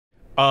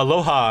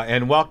Aloha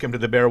and welcome to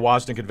the Bear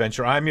Woznick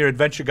Adventure. I'm your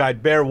adventure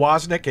guide, Bear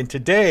Woznick, and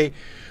today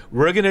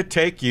we're going to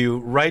take you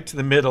right to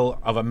the middle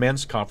of a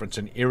men's conference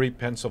in Erie,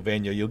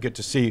 Pennsylvania. You'll get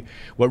to see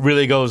what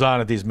really goes on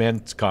at these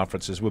men's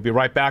conferences. We'll be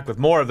right back with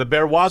more of the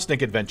Bear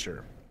Woznick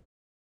Adventure.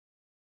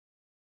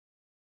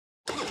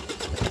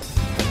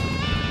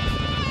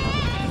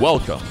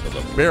 Welcome to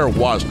the Bear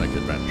Woznick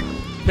Adventure.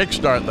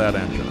 Kickstart that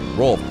engine and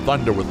roll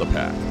thunder with the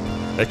pack.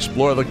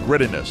 Explore the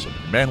grittiness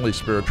of manly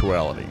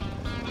spirituality.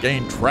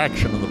 Gain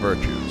traction in the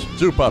virtues.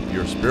 Soup up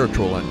your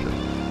spiritual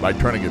engine by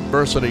turning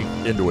adversity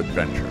into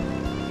adventure.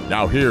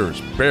 Now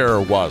here's Bear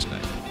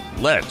Woznick.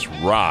 Let's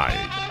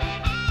ride.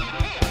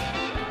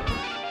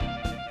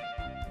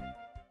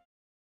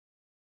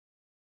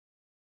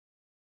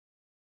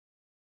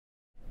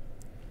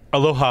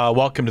 Aloha,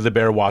 welcome to the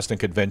Bear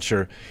Woznick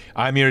Adventure.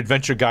 I'm your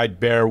adventure guide,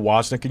 Bear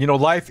Woznick. And you know,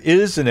 life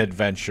is an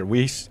adventure.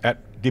 We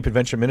at Deep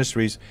Adventure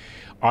Ministries,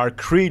 our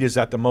creed is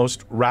that the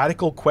most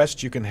radical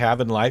quest you can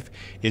have in life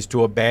is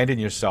to abandon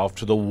yourself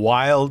to the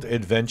wild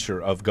adventure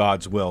of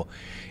God's will.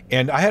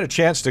 And I had a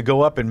chance to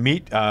go up and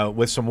meet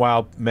with some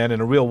wild men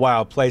in a real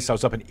wild place. I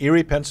was up in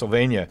Erie,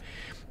 Pennsylvania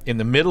in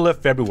the middle of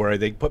February.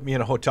 They put me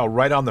in a hotel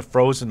right on the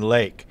frozen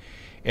lake.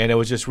 And it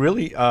was just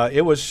really,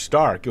 it was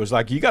stark. It was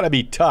like, you got to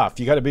be tough.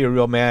 You got to be a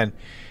real man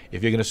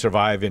if you're going to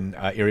survive in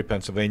Erie,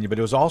 Pennsylvania. But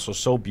it was also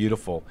so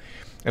beautiful.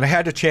 And I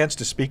had a chance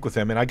to speak with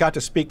him. And I got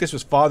to speak. This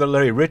was Father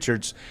Larry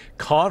Richards'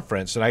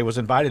 conference. And I was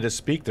invited to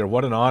speak there.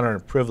 What an honor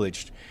and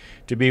privilege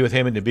to be with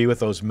him and to be with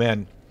those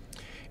men.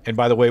 And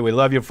by the way, we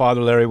love you,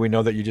 Father Larry. We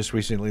know that you just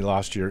recently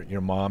lost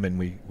your mom. And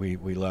we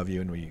love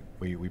you. And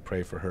we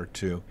pray for her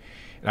too.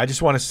 And I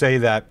just want to say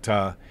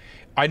that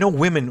I know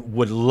women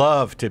would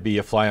love to be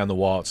a fly on the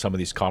wall at some of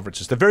these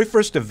conferences. The very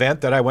first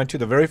event that I went to,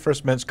 the very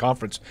first men's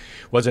conference,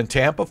 was in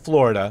Tampa,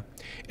 Florida.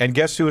 And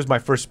guess who was my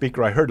first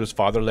speaker I heard was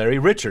Father Larry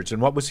Richards.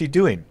 And what was he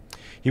doing?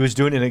 He was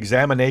doing an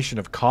examination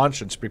of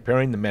conscience,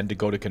 preparing the men to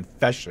go to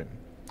confession.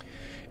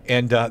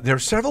 And there were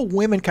several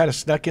women kind of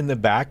snuck in the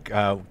back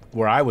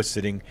where I was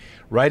sitting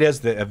right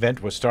as the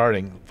event was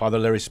starting. Father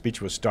Larry's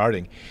speech was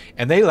starting.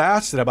 And they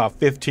lasted about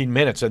 15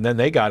 minutes, and then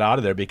they got out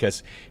of there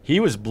because he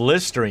was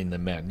blistering the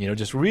men, you know,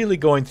 just really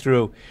going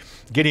through,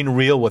 getting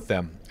real with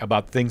them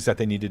about things that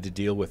they needed to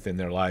deal with in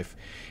their life.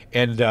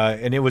 And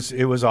it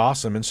was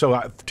awesome. And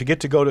so to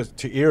get to go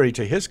to Erie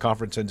to his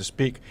conference and to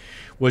speak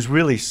was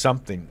really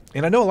something.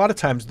 And I know a lot of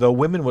times, though,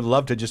 women would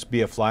love to just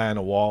be a fly on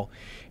a wall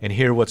and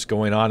hear what's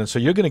going on. And so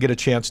you're going to get a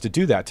chance to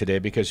do that today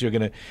because you're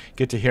going to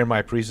get to hear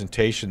my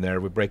presentation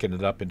there. We're breaking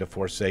it up into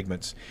 4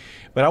 segments.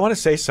 But I want to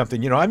say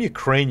something. You know, I'm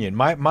Ukrainian.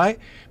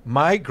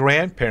 My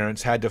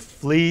grandparents had to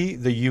flee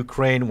the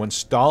Ukraine when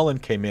Stalin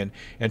came in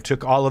and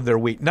took all of their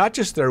wheat. Not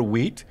just their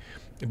wheat,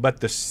 but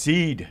the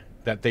seed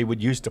that they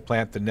would use to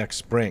plant the next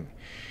spring.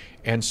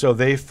 And so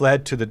they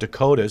fled to the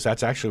Dakotas.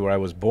 That's actually where I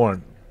was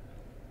born.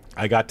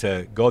 I got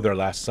to go there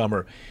last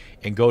summer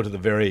and go to the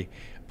very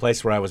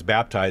place where I was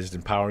baptized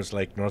in Powers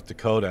Lake, North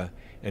Dakota,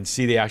 and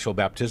see the actual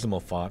baptismal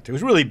font. It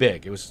was really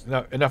big. It was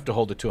enough to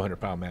hold a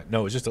 200-pound man.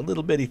 No, it was just a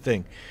little bitty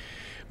thing.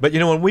 But you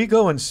know, when we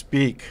go and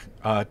speak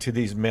to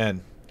these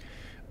men,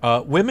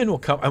 women will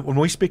come. When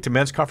we speak to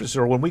men's conferences,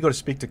 or when we go to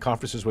speak to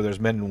conferences where there's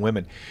men and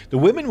women, the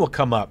women will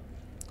come up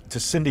to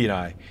Cindy and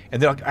I,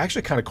 and they'll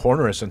actually kind of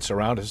corner us and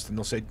surround us, and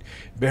they'll say,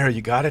 Bear,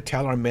 you got to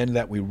tell our men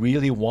that we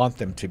really want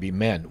them to be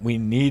men. We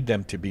need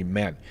them to be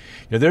men.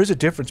 You know, there's a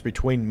difference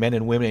between men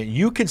and women, and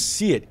you can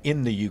see it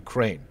in the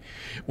Ukraine.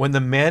 When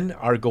the men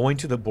are going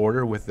to the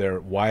border with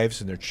their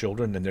wives and their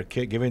children, and they're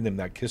giving them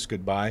that kiss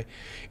goodbye,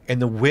 and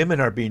the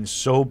women are being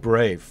so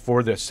brave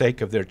for the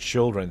sake of their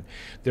children,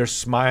 they're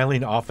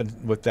smiling often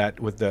with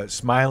the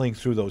smiling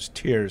through those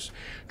tears,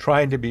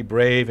 trying to be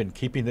brave and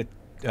keeping the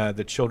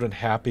children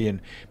happy and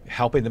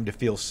helping them to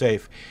feel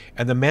safe.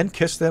 And the men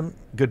kiss them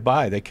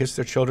goodbye. They kiss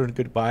their children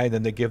goodbye, and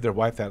then they give their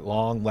wife that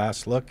long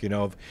last look, you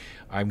know, of,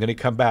 I'm going to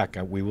come back.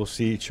 We will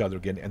see each other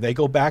again. And they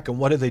go back, and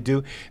what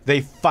do?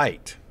 They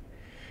fight.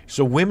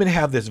 So women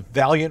have this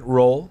valiant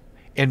role,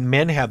 and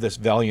men have this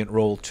valiant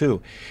role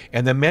too.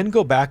 And the men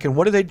go back, and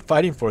what are they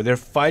fighting for? They're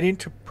fighting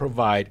to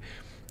provide,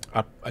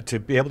 to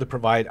be able to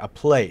provide a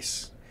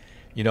place,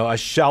 you know, a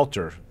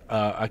shelter,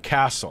 a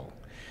castle,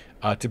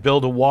 to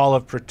build a wall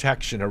of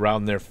protection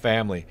around their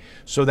family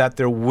so that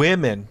their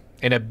women,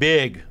 and a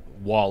big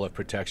wall of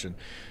protection,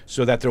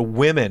 so that their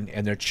women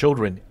and their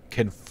children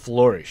can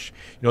flourish.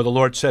 You know, the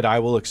Lord said, I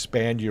will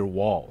expand your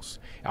walls.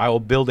 I will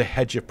build a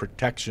hedge of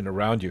protection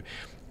around you.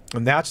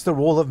 And that's the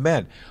role of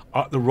men.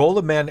 The role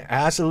of men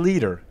as a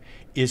leader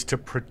is to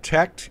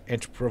protect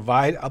and to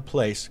provide a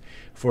place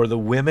for the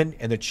women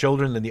and the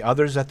children and the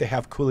others that they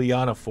have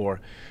kuleana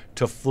for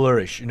to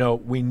flourish. You know,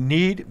 we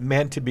need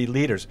men to be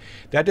leaders.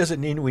 That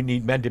doesn't mean we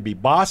need men to be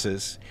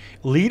bosses.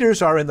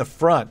 Leaders are in the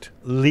front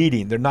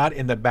leading. They're not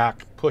in the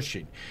back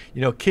pushing.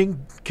 You know,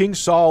 King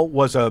Saul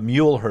was a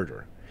mule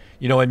herder.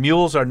 You know, and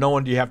mules are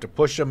known, you have to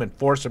push them and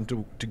force them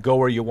to go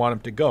where you want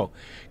them to go.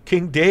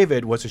 King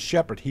David was a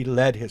shepherd. He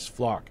led his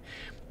flock.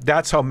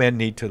 That's how men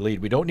need to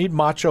lead. We don't need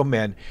macho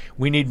men.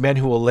 We need men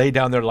who will lay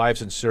down their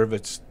lives in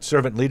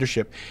servant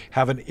leadership,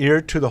 have an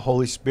ear to the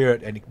Holy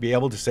Spirit, and be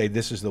able to say,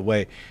 this is the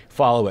way,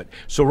 follow it.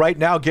 So right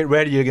now, get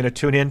ready. You're going to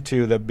tune in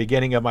to the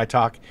beginning of my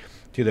talk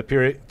to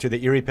the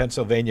Erie,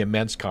 Pennsylvania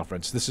Men's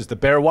Conference. This is the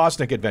Bear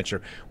Woznick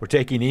Adventure. We're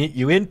taking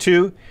you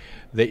into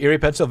the Erie,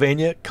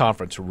 Pennsylvania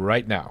Conference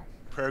right now.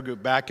 Prayer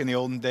group back in the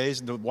olden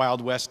days, the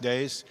Wild West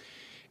days.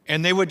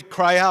 And they would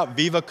cry out,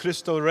 Viva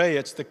Cristo Rey.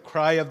 It's the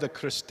cry of the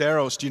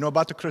Cristeros. Do you know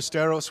about the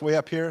Cristeros way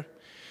up here?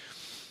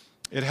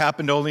 It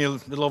happened only a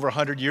little over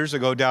 100 years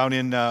ago down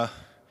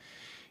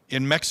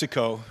in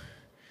Mexico,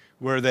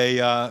 where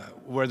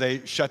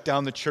they shut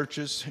down the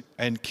churches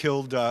and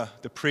killed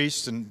the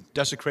priests and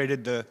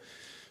desecrated the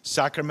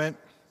sacrament.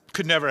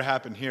 Could never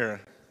happen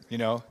here, you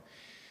know,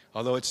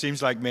 although it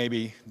seems like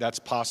maybe that's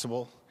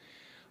possible.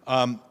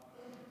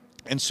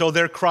 And so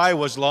their cry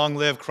was, long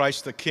live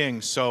Christ the King.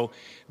 So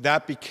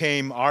that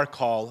became our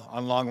call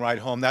on Long Ride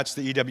Home. That's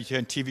the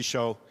EWTN TV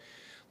show,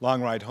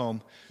 Long Ride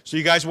Home. So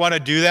you guys want to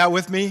do that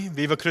with me?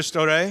 Viva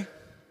Cristo Rey?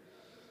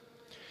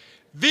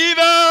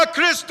 Viva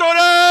Cristo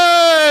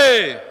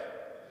Rey!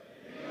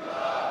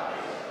 Viva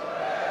Cristo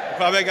Rey! You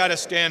probably got to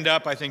stand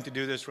up, I think, to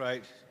do this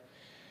right.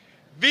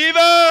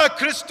 Viva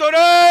Cristo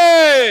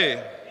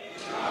Rey!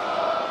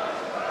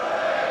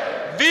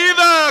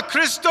 Viva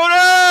Cristo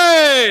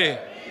Rey!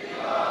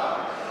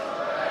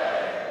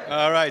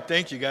 All right,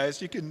 thank you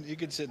guys. You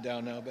can sit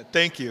down now, but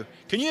thank you.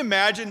 Can you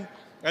imagine,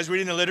 as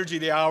reading the Liturgy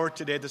of the Hour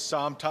today, the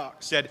Psalm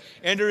talk said,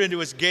 enter into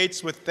his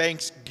gates with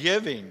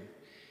thanksgiving.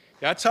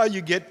 That's how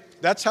you get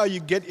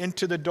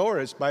into the door,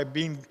 is by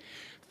being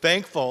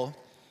thankful.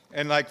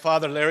 And like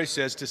Father Larry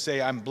says, to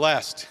say, I'm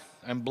blessed.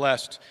 I'm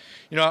blessed.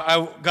 You know,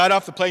 I got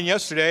off the plane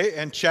yesterday,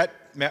 and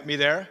Chet met me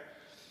there.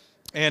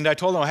 And I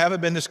told him I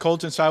haven't been this cold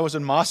since I was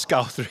in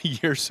Moscow 3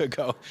 years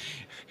ago.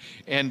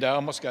 And I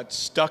almost got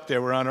stuck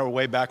there. We're on our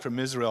way back from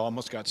Israel.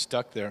 Almost got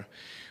stuck there.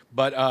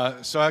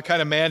 But so I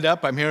kind of manned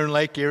up. I'm here in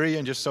Lake Erie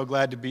and just so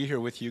glad to be here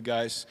with you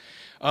guys.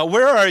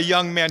 Where are our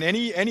young men?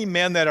 Any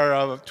men that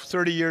are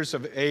 30 years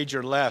of age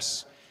or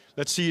less?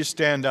 Let's see you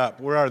stand up.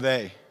 Where are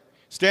they?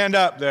 Stand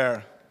up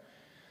there.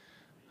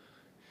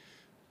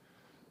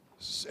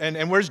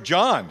 And where's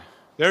John?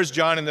 There's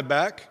John in the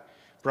back,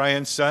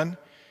 Brian's son.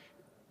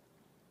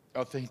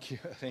 Oh, thank you.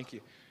 Thank you.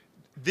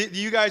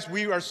 You guys,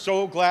 we are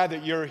so glad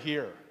that you're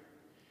here.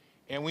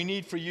 And we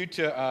need for you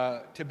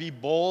to be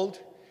bold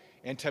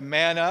and to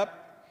man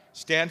up,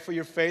 stand for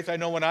your faith. I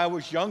know when I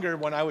was younger,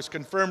 when I was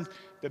confirmed,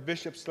 the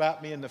bishop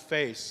slapped me in the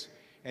face.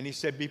 And he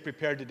said, be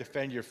prepared to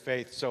defend your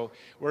faith. So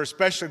we're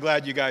especially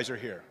glad you guys are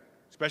here.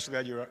 Especially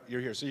glad you're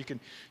here. So you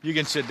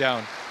can sit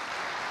down.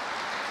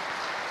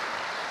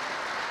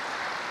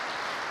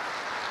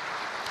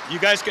 You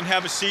guys can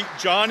have a seat.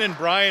 John and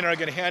Brian are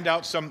going to hand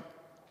out some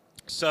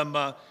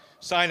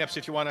sign-ups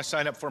if you want to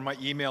sign up for my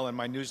email and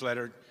my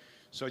newsletter.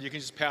 So you can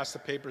just pass the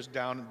papers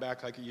down and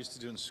back like you used to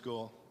do in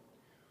school.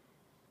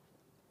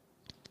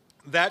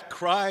 That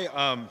cry,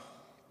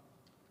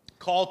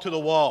 call to the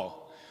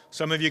wall.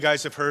 Some of you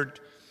guys have heard,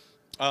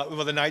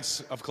 well, the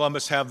Knights of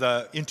Columbus have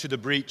the Into the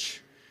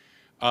Breach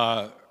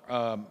talks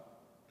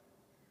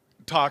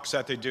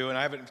that they do, and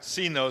I haven't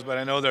seen those, but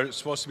I know they're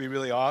supposed to be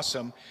really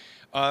awesome.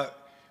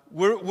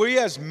 We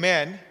as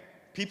men,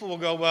 people will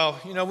go, well,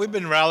 you know, we've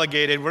been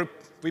relegated,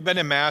 we've been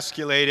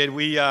emasculated,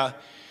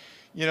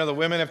 you know, the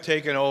women have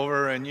taken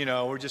over, and, you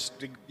know, we're just,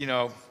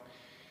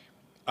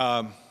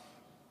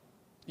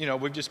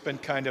 we've just been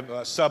kind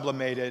of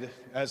sublimated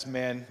as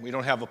men. We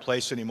don't have a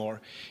place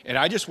anymore. And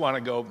I just want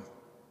to go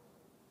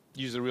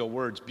use the real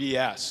words,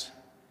 BS.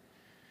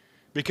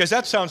 Because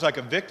that sounds like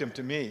a victim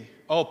to me.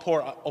 Oh,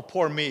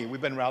 poor me,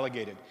 we've been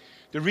relegated.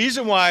 The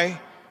reason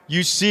why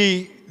you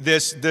see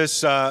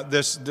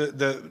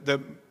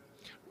the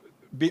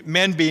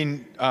men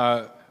being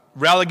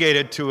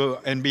relegated to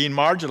and being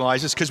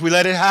marginalized is because we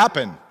let it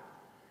happen.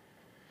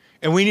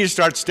 And we need to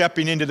start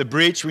stepping into the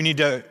breach. We need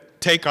to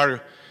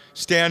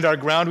stand our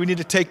ground. We need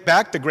to take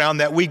back the ground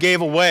that we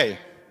gave away.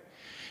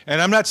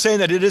 And I'm not saying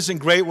that it isn't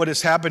great what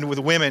has happened with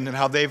women and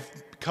how they've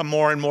come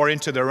more and more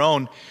into their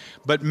own.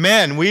 But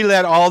men, we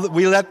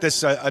let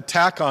this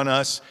attack on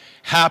us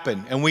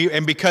happen, and we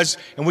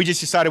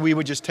just decided we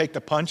would just take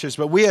the punches.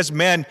 But we as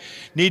men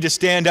need to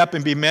stand up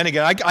and be men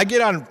again. I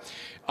get on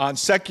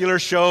secular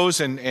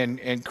shows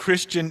and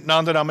Christian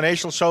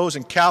non-denominational shows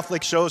and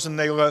Catholic shows, and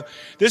they go,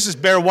 this is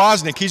Bear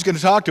Woznick. He's going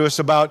to talk to us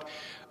about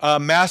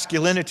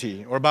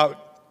masculinity or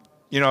about,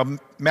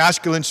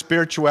 masculine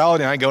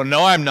spirituality. And I go,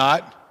 no, I'm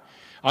not.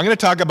 I'm going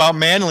to talk about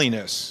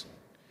manliness.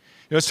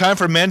 It's time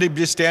for men to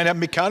just stand up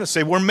and be counted and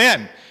say, we're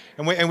men.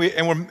 And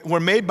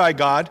we're made by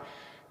God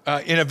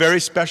in a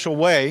very special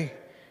way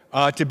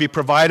to be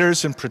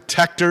providers and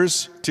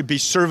protectors, to be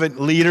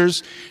servant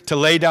leaders, to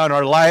lay down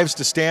our lives,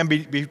 to stand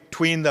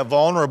between the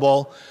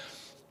vulnerable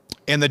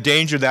and the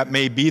danger that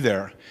may be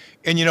there.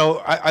 And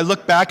I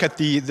look back at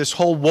this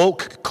whole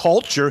woke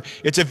culture.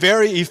 It's a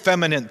very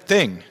effeminate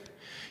thing,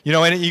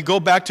 and you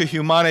go back to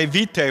Humane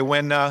Vitae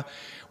when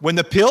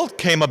the pill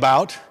came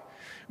about.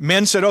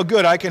 men said, oh,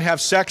 good, I can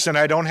have sex and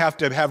I don't have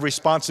to have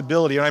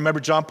responsibility. And I remember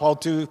John Paul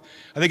II,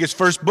 I think his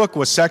first book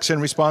was Sex and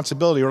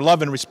Responsibility, or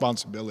Love and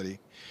Responsibility.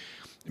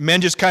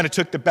 Men just kind of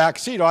took the back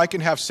seat. Oh, I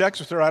can have sex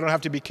with her. I don't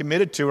have to be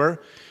committed to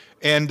her.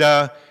 And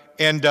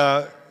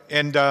the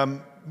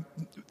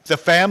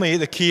family,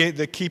 the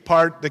key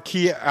part, the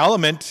key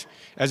element,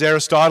 as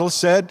Aristotle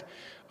said,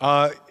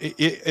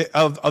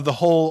 of the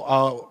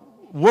whole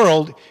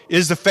world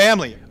is the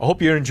family. I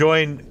hope you're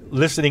enjoying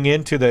listening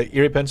in to the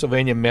Erie,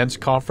 Pennsylvania Men's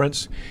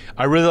Conference.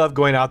 I really love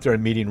going out there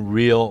and meeting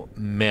real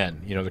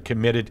men. You know, they're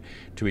committed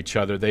to each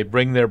other. They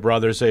bring their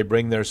brothers, they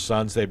bring their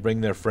sons, they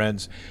bring their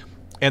friends.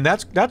 And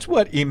that's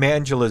what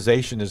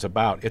evangelization is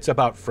about. It's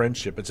about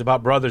friendship. It's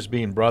about brothers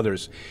being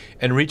brothers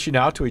and reaching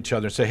out to each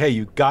other and say, hey,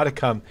 you got to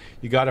come,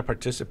 you got to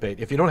participate.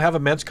 If you don't have a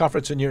men's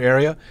conference in your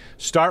area,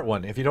 start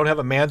one. If you don't have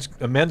a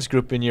men's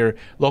group in your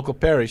local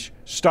parish,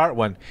 start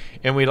one.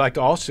 And we'd like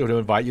to also to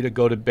invite you to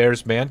go to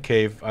Bear's Man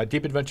Cave,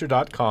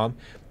 deepadventure.com,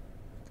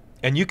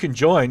 and you can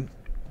join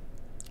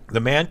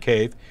the Man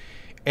Cave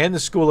and the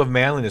School of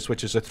Manliness,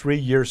 which is a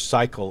 3-year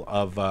cycle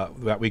of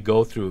that we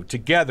go through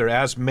together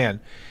as men.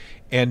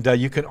 And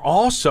you can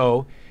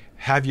also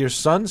have your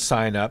son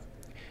sign up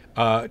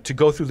to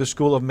go through the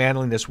School of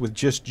Manliness with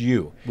just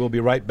you. We'll be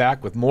right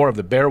back with more of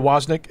the Bear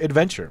Woznick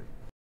Adventure.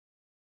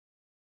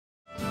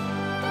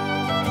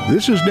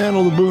 This is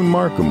Daniel the Boone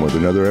Markham with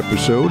another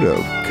episode of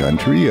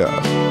Country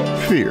Up.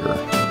 Fear.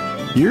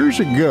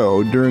 Years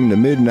ago, during the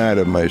midnight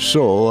of my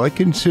soul, I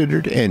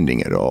considered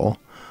ending it all.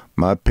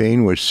 My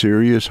pain was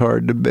serious,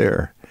 hard to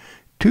bear.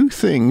 2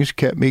 things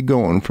kept me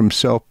going from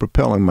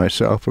self-propelling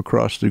myself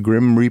across the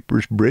Grim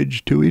Reaper's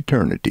bridge to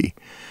eternity.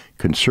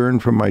 Concern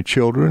for my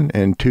children,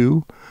 and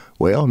 2,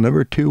 well,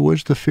 number 2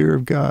 was the fear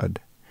of God.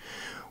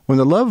 When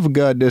the love of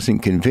God doesn't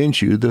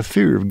convince you, the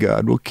fear of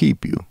God will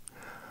keep you.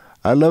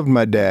 I loved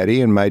my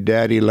daddy, and my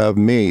daddy loved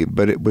me,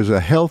 but it was a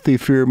healthy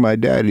fear of my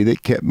daddy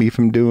that kept me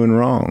from doing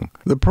wrong.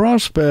 The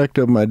prospect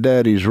of my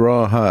daddy's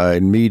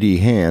rawhide, meaty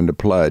hand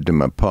applied to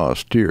my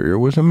posterior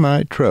was a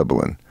mite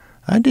troubling.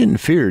 I didn't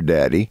fear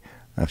daddy.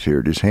 I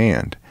feared his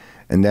hand,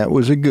 and that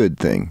was a good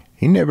thing.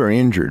 He never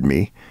injured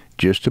me,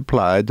 just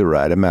applied the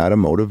right amount of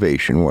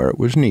motivation where it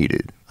was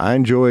needed. I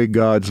enjoy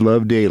God's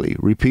love daily,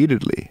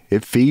 repeatedly.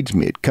 It feeds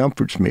me, it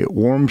comforts me, it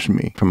warms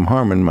me from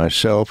harming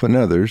myself and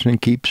others,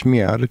 and keeps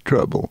me out of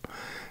trouble.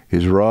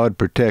 His rod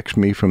protects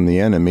me from the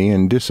enemy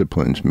and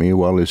disciplines me,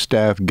 while his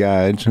staff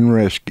guides and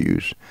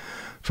rescues.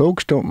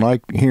 Folks don't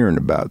like hearing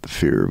about the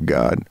fear of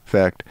God. In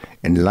fact,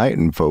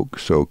 enlightened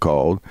folks,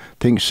 so-called,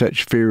 think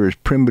such fear is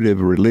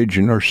primitive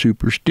religion or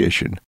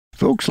superstition.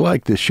 Folks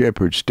like the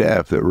shepherd's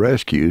staff that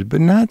rescues, but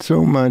not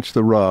so much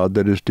the rod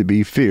that is to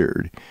be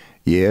feared.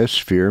 Yes,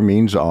 fear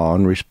means awe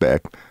and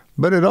respect,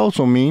 but it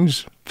also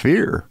means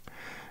fear.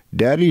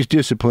 Daddy's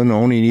discipline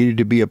only needed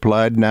to be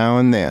applied now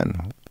and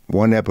then.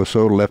 One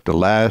episode left a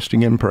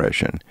lasting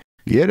impression.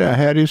 Yet I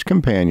had his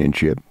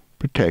companionship,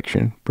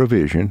 protection,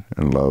 provision,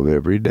 and love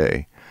every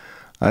day.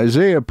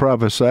 Isaiah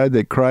prophesied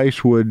that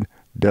Christ would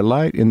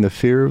delight in the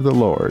fear of the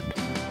Lord.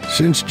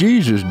 Since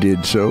Jesus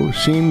did so,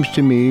 seems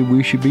to me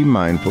we should be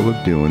mindful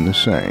of doing the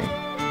same.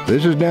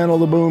 This is Daniel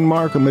the Boone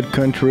Markham at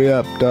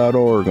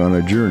countryup.org on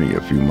a journey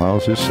a few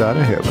miles this side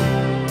of heaven.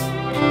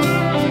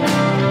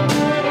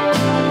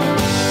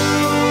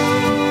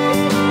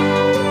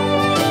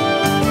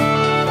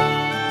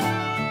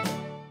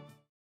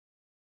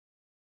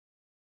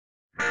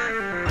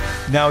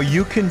 Now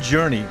you can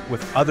journey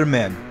with other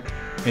men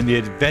in the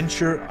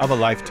adventure of a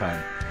lifetime,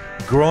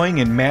 growing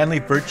in manly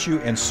virtue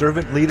and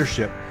servant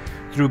leadership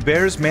through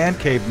Bear's Man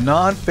Cave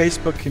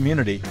non-Facebook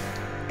community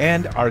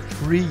and our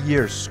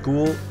 3-year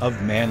School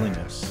of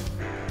Manliness.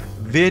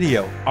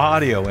 Video,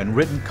 audio, and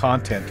written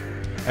content,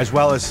 as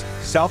well as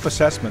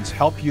self-assessments,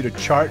 help you to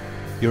chart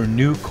your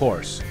new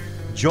course.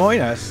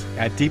 Join us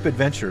at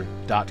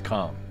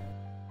deepadventure.com.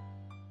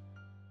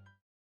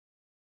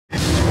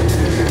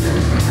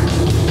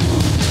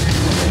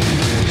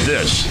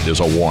 This is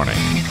a warning.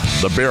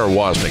 The Bear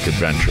Woznick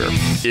adventure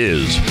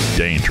is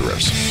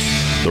dangerous.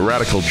 The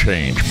radical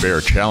change Bear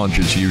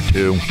challenges you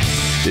to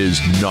is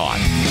not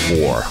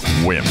for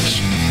wimps.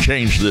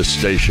 Change this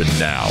station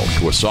now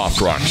to a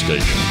soft rock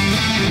station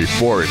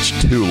before it's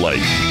too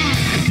late.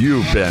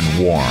 You've been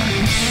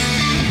warned.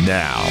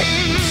 Now,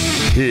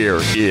 here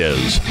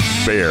is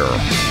Bear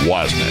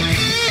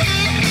Woznick.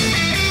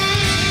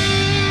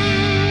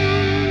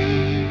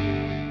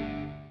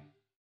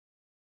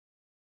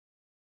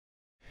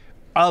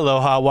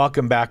 Aloha,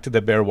 welcome back to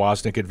the Bear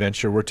Woznick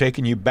Adventure. We're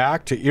taking you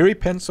back to Erie,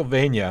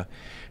 Pennsylvania,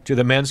 to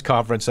the men's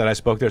conference that I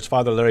spoke there. It's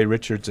Father Larry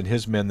Richards and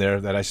his men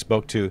there that I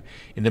spoke to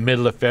in the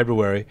middle of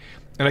February.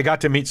 And I got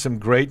to meet some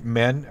great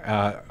men.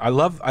 I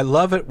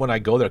love it when I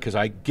go there because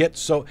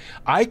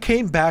I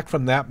came back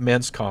from that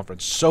men's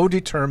conference so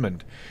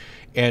determined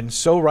and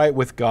so right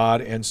with God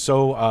and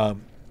so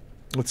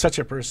with such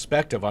a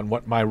perspective on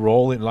what my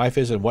role in life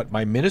is and what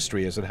my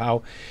ministry is and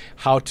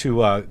how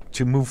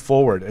to move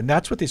forward. And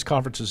that's what these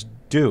conferences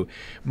do.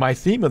 My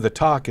theme of the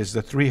talk is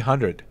the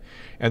 300.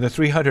 And the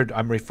 300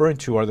 I'm referring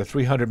to are the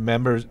 300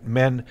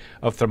 men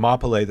of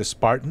Thermopylae, the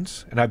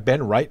Spartans. And I've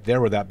been right there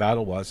where that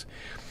battle was.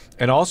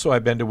 And also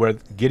I've been to where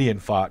Gideon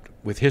fought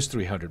with his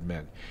 300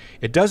 men.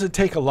 It doesn't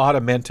take a lot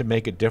of men to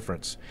make a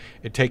difference.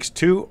 It takes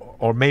 2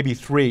 or maybe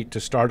 3 to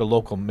start a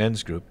local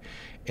men's group.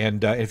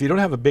 And if you don't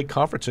have a big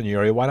conference in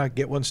your area, why not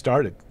get one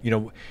started?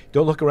 Don't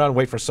look around and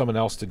wait for someone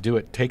else to do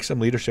it. Take some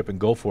leadership and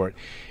go for it.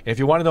 And if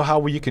you want to know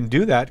how you can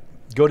do that,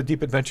 go to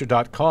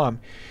deepadventure.com.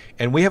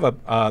 And we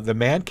have the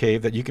man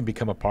cave that you can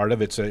become a part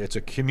of. It's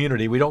a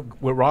community.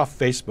 We're off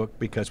Facebook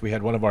because we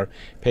had one of our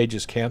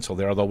pages canceled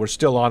there, although we're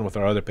still on with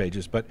our other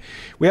pages. But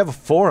we have a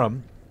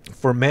forum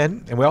for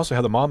men, and we also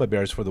have the mama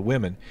bears for the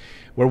women,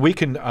 where we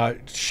can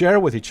share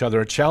with each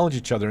other, challenge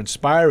each other,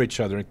 inspire each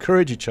other,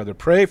 encourage each other,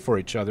 pray for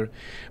each other.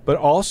 But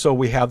also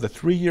we have the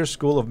 3-year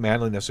School of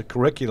Manliness, a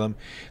curriculum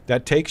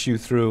that takes you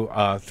through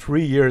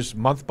 3 years,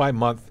 month by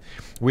month.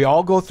 We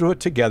all go through it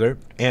together,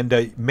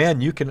 and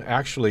men, you can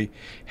actually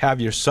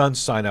have your sons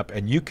sign up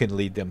and you can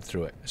lead them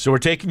through it. So we're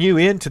taking you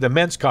into the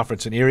men's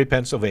conference in Erie,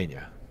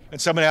 Pennsylvania. And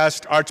someone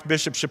asked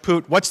Archbishop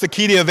Chaput, what's the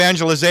key to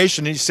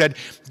evangelization? And he said,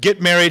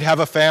 get married, have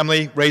a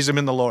family, raise them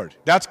in the Lord.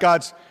 That's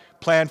God's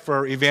plan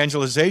for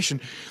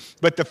evangelization.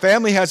 But the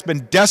family has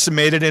been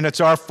decimated, and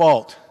it's our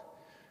fault.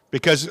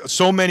 Because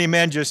so many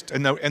men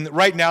and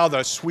right now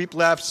the sweep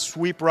left,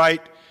 sweep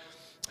right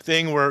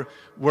thing where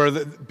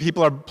the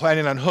people are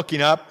planning on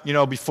hooking up,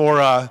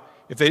 before,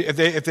 if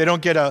they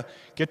don't get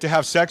to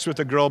have sex with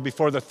a girl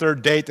before the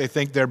 3rd date, they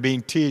think they're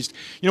being teased.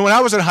 When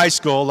I was in high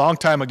school, a long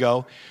time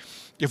ago,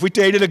 if we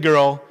dated a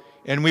girl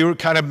and we were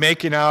kind of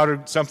making out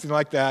or something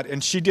like that,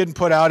 and she didn't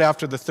put out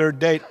after the 3rd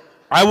date,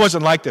 I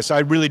wasn't like this. I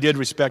really did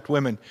respect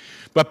women.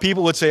 But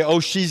people would say, oh,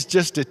 she's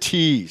just a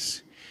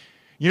tease.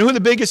 You know who the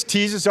biggest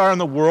teases are in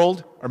the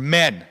world? Are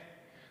men,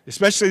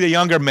 especially the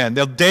younger men.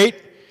 They'll date.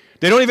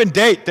 They don't even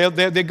date.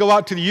 They go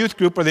out to the youth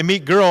group or they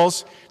meet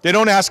girls. They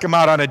don't ask them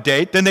out on a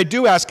date. Then they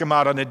do ask them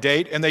out on a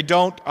date, and they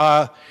don't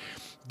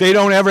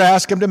ever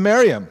ask them to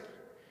marry them.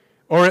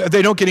 Or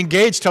they don't get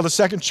engaged till the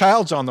second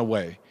child's on the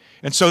way.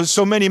 And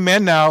so many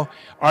men now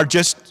are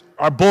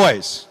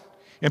boys.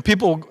 And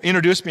people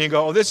introduce me and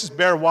go, oh, this is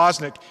Bear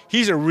Woznick.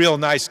 He's a real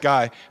nice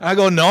guy. And I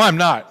go, no, I'm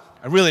not.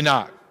 I'm really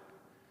not.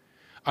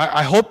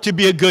 I hope to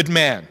be a good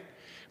man,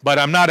 but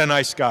I'm not a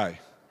nice guy.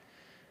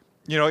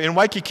 In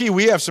Waikiki,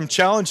 we have some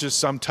challenges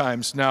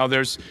sometimes now.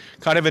 There's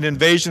kind of an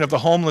invasion of the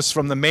homeless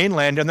from the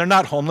mainland, and they're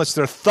not homeless,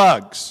 they're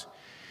thugs.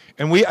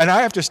 And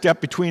I have to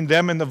step between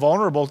them and the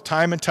vulnerable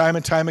time and time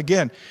and time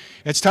again.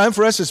 It's time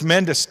for us as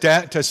men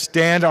to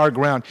stand our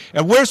ground.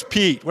 And where's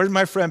Pete? Where's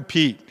my friend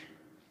Pete?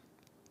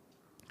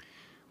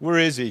 Where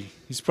is he?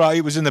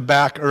 He was in the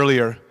back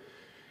earlier.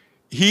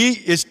 He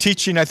is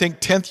teaching, I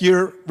think, 10th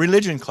year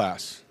religion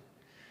class.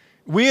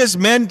 We as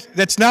men,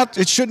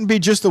 it shouldn't be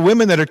just the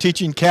women that are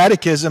teaching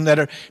catechism, that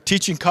are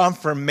teaching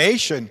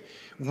confirmation.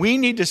 We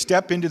need to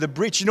step into the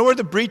breach. You know where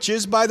the breach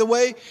is, by the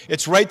way?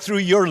 It's right through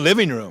your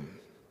living room.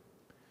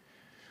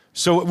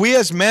 So we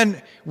as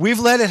men, we've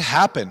let it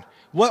happen.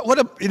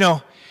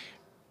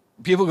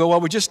 People go,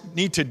 well, we just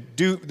need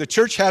to the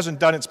church hasn't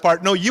done its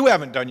part. No, you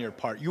haven't done your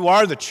part. You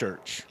are the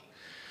church.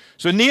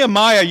 So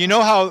Nehemiah,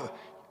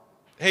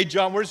 hey,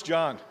 John, where's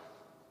John?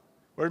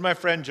 Where's my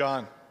friend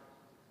John?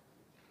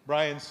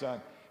 Brian's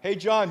son. Hey,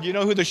 John, do you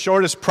know who the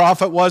shortest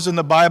prophet was in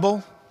the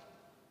Bible?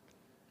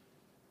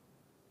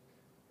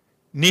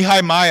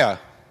 Nehemiah.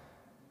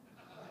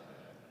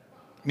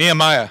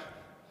 Nehemiah.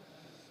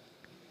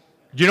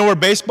 Do you know where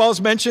baseball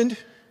is mentioned?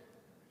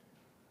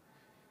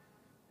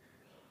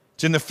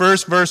 It's in the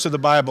first verse of the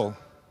Bible.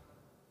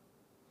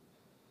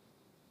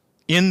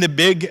 In the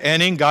big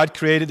inning, God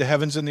created the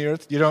heavens and the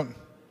earth.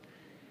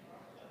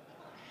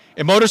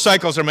 And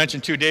motorcycles are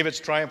mentioned too. David's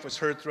triumph was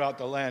heard throughout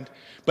the land.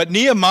 But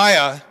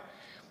Nehemiah,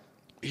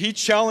 he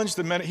challenged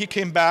the men. He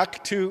came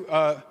back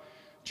to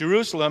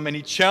Jerusalem and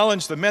he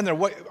challenged the men there.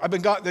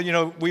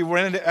 We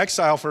went into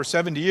exile for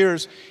 70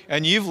 years,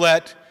 and you've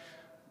let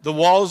the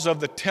walls of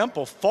the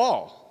temple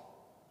fall.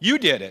 You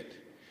did it.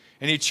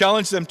 And he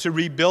challenged them to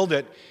rebuild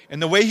it.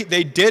 And the way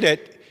they did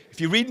it,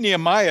 if you read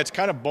Nehemiah, it's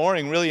kind of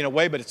boring really in a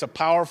way, but it's a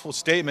powerful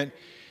statement.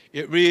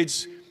 It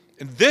reads,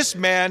 this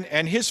man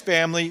and his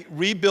family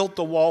rebuilt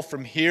the wall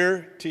from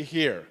here to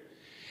here.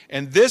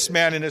 And this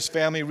man and his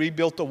family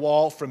rebuilt the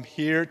wall from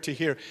here to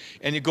here.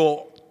 And you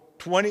go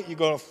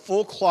a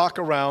full clock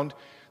around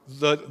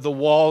the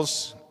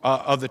walls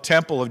of the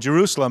temple of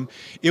Jerusalem.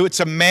 It's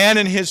a man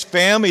and his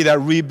family that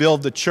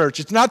rebuild the church.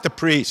 It's not the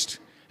priest.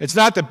 It's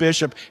not the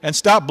bishop. And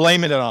stop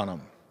blaming it on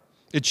them.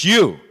 It's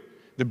you.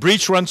 The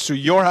breach runs through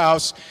your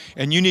house,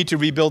 and you need to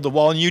rebuild the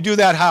wall. And you do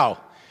that how?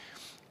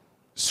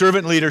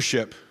 Servant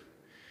leadership.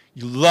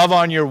 You love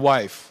on your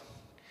wife.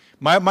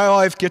 My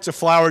wife gets a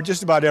flower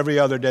just about every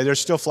other day. There's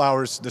still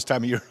flowers this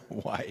time of year.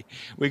 Why?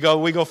 We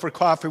go for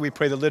coffee. We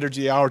pray the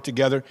liturgy hour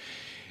together.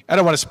 I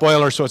don't want to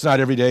spoil her, so it's not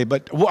every day.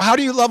 But how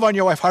do you love on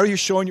your wife? How are you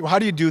showing you? How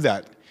do you do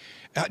that?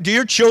 Do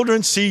your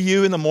children see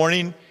you in the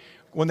morning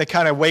when they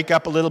kind of wake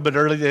up a little bit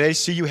early? Do they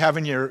see you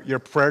having your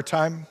prayer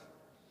time?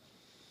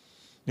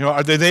 You know,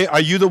 are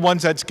you the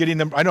ones that's getting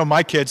them? I know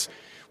my kids,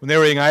 when they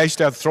were young, I used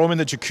to throw them in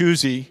the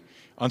jacuzzi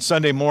on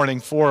Sunday morning,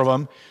 4 of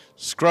them,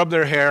 scrub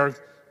their hair,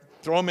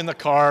 throw them in the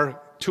car.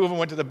 2 of them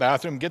went to the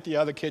bathroom, get the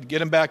other kid, get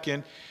them back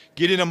in,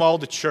 getting them all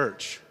to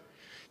church.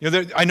 You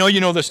know, I know you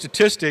know the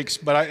statistics,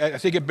 but I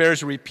think it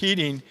bears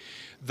repeating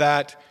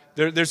that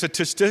there's a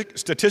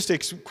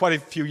statistics quite a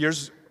few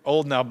years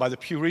old now by the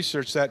Pew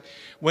Research that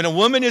when a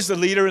woman is the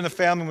leader in the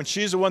family, when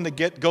she's the one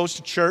that goes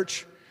to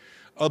church,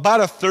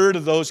 about 1/3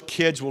 of those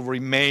kids will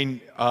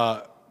remain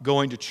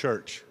going to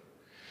church.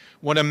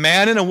 When a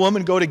man and a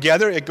woman go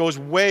together, it goes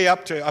way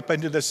up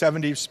into the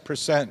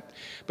 70%.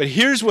 But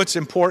here's what's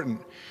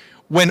important.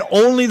 When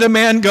only the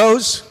man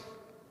goes,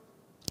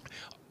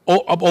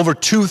 over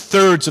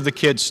 2/3 of the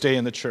kids stay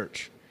in the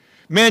church.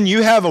 Men,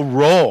 you have a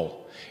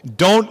role.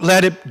 Don't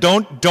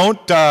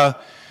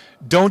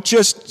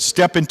just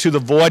step into the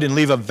void and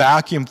leave a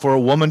vacuum for a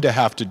woman to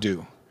have to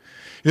do.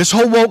 This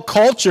whole woke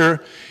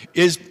culture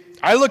is,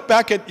 I look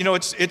back at, you know,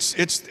 it's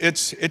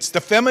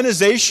the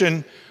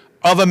feminization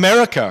of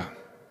America.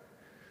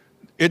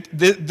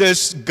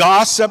 This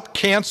gossip,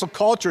 cancel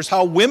culture is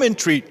how women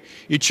treat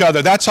each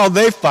other. That's how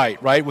they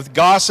fight, right? With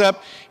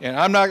gossip. And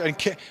I'm not going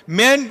to...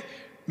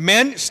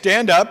 Men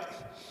stand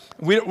up.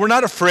 We're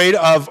not afraid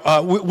of...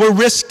 we're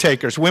risk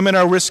takers. Women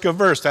are risk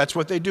averse. That's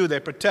what they do. They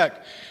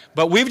protect.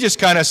 But we've just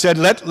kind of said,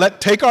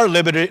 let take our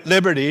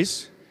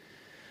liberties.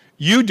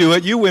 You do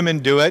it. You women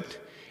do it.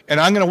 And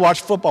I'm going to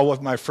watch football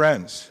with my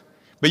friends.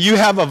 But you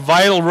have a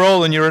vital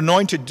role and you're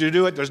anointed to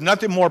do it. There's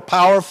nothing more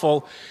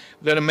powerful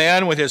than a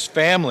man with his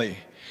family.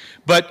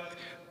 But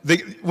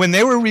when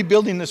they were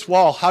rebuilding this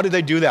wall, how did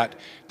they do that?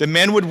 The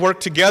men would work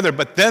together,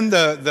 but then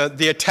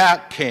the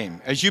attack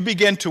came. As you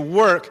begin to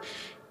work,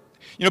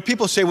 you know,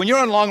 people say, when you're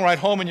on Long Ride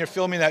Home and you're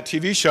filming that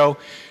TV show,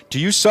 do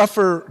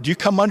you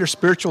come under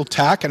spiritual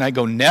attack? And I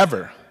go,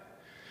 never.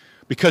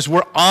 Because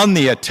we're on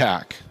the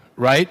attack,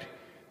 right?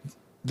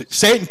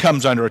 Satan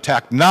comes under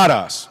attack, not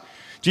us.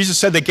 Jesus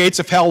said the gates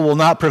of hell will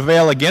not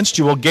prevail against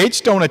you. Well, gates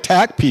don't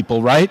attack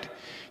people, right?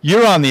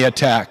 You're on the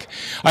attack.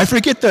 I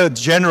forget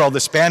the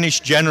Spanish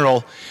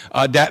general,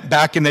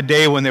 back in the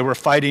day when they were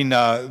fighting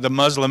the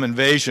Muslim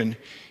invasion,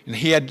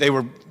 and they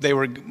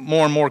were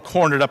more and more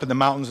cornered up in the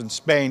mountains in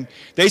Spain.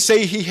 They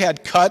say he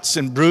had cuts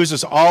and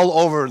bruises all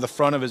over the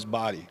front of his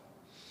body,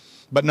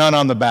 but none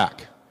on the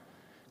back,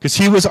 because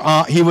he was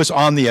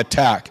on the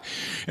attack.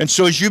 And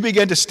so as you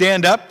begin to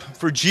stand up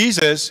for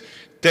Jesus,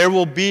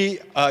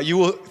 you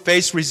will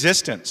face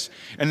resistance.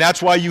 And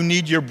that's why you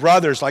need your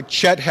brothers. Like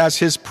Chet has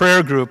his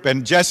prayer group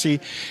and Jesse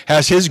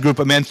has his group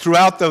of men.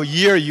 Throughout the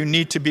year, you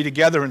need to be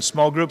together in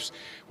small groups.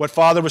 What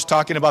Father was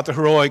talking about, the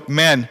heroic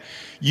men,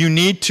 you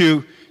need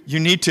to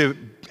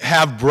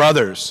have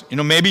brothers. You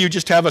know, maybe you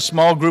just have a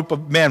small group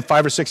of men,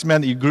 5 or 6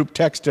 men that you group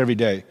text every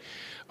day.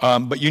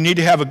 But you need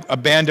to have a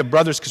band of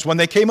brothers, because when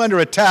they came under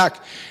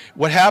attack,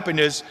 what happened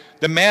is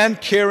the man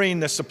carrying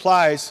the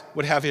supplies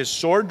would have his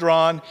sword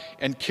drawn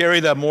and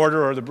carry the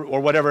mortar or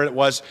whatever it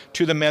was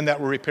to the men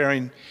that were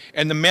repairing.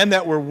 And the men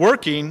that were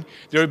working,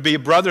 there would be a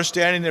brother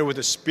standing there with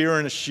a spear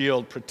and a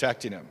shield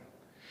protecting him.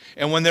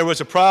 And when there was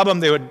a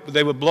problem, they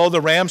would blow the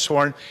ram's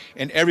horn,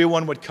 and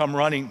everyone would come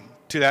running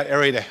to that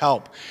area to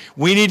help.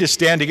 We need to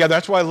stand together.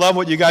 That's why I love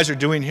what you guys are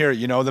doing here.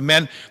 You know,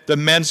 the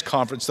men's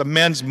conference, the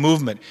men's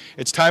movement.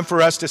 It's time for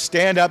us to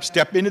stand up,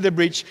 step into the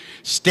breach,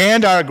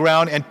 stand our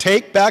ground, and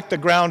take back the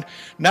ground,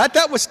 not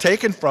that was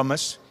taken from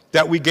us,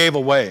 that we gave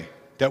away,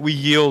 that we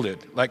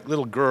yielded, like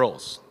little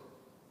girls.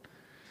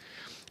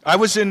 I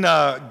was in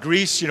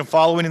Greece, you know,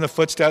 following in the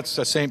footsteps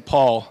of St.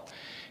 Paul,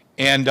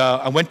 and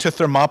I went to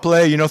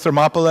Thermopylae. You know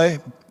Thermopylae?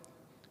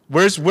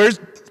 Where's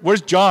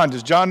John?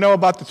 Does John know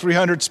about the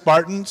 300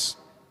 Spartans?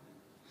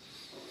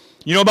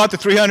 You know about the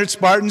 300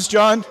 Spartans,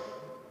 John?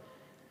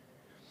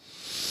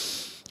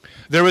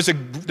 There was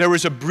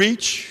a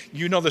breach.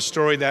 You know the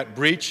story, that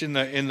breach in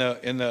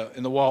the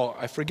wall.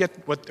 I forget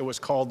what it was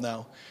called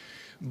now,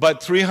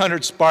 but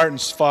 300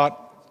 Spartans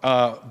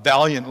fought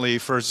valiantly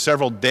for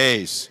several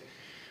days.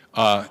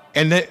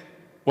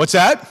 What's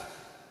that?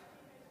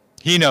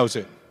 He knows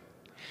it.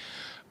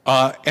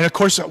 And of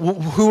course,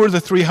 who are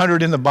the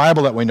 300 in the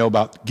Bible that we know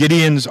about?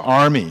 Gideon's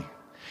army.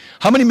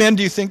 How many men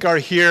do you think are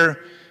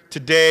here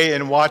today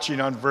and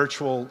watching on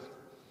virtual?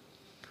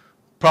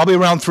 Probably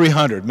around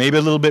 300, maybe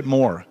a little bit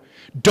more.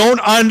 Don't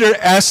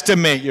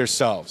underestimate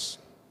yourselves.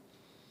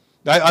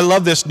 I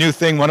love this new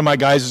thing. One of my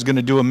guys is going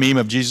to do a meme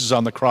of Jesus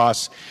on the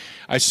cross.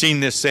 I've seen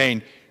this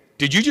saying,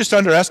 did you just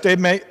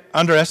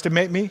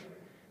underestimate me?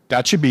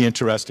 That should be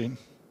interesting.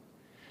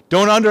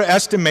 Don't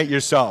underestimate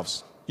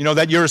yourselves. You know,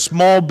 that you're a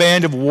small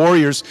band of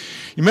warriors.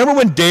 You remember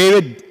when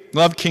David,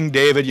 loved King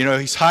David, you know,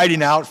 he's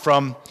hiding out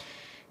from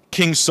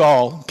King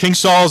Saul. King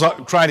Saul's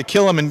trying to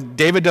kill him, and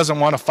David doesn't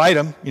want to fight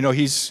him. You know,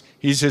 he's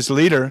his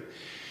leader.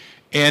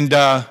 And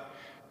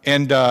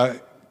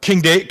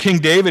King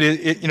David,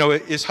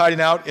 is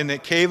hiding out in the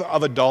cave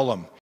of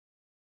Adullam.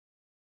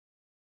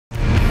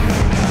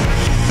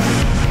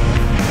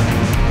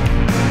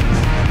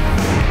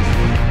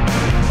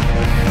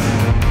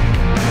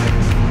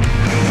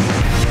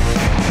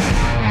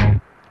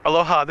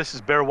 Aloha, this is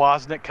Bear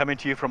Woznick coming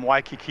to you from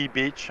Waikiki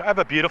Beach. I have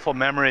a beautiful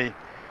memory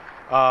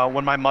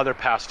when my mother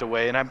passed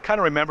away, and I'm kind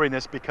of remembering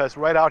this because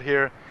right out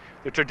here,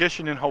 the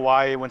tradition in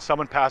Hawaii, when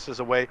someone passes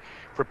away,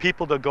 for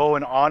people to go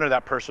and honor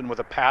that person with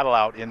a paddle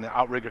out in the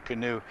outrigger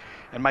canoe.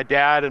 And my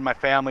dad and my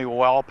family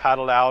were all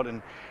paddled out,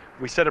 and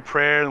we said a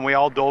prayer, and we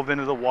all dove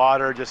into the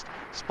water, just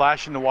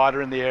splashing the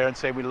water in the air and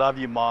say, "We love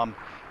you, Mom,"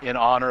 in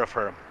honor of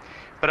her.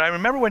 But I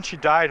remember when she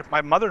died,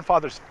 my mother and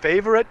father's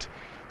favorite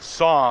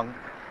song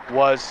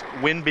was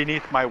 "Wind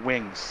Beneath My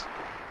Wings."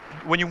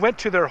 When you went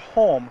to their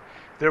home,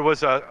 there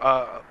was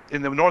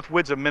in the North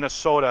Woods of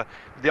Minnesota,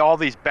 all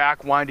these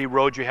back windy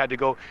roads you had to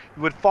go.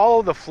 You would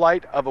follow the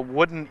flight of a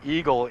wooden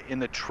eagle in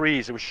the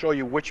trees. It would show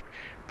you which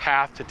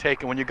path to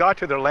take. And when you got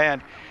to their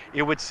land,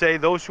 it would say,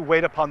 "Those who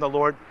wait upon the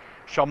Lord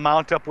shall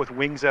mount up with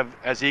wings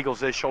as eagles.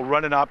 They shall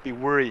run and not be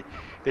weary.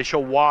 They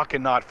shall walk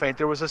and not faint."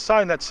 There was a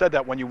sign that said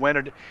that when you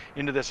entered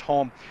into this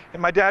home.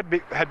 And my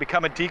dad had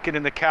become a deacon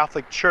in the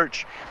Catholic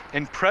Church,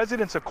 and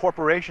presidents of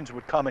corporations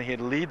would come and he'd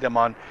lead them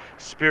on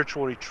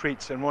spiritual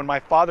retreats. And when my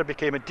father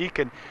became a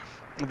deacon,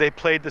 they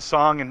played the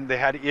song, and they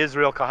had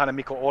Israel Kahana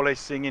Miko Ole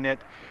singing it,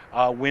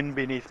 "Wind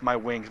Beneath My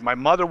Wings." My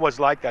mother was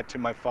like that to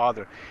my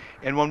father.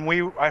 And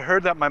when I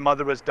heard that my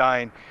mother was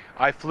dying,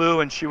 I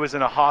flew, and she was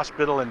in a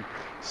hospital in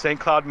St.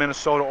 Cloud,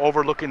 Minnesota,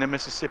 overlooking the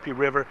Mississippi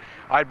River.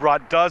 I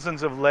brought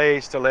dozens of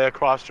lays to lay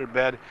across her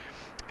bed.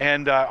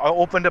 And I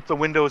opened up the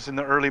windows in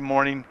the early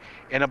morning,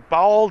 and a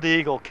bald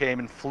eagle came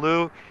and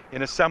flew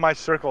in a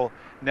semicircle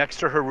next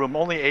to her room,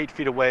 only 8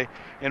 feet away.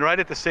 And right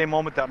at the same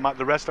moment that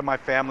the rest of my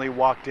family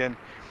walked in.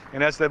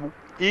 And as the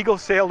eagle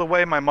sailed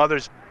away, my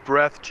mother's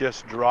breath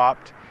just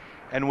dropped.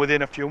 And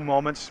within a few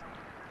moments,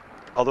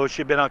 although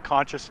she'd been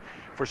unconscious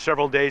for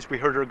several days, we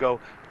heard her go,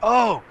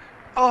 "Oh,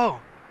 oh,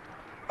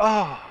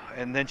 oh,"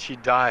 and then she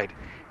died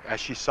as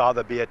she saw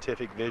the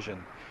beatific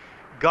vision.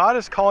 God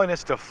is calling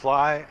us to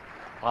fly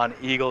on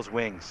eagle's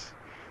wings,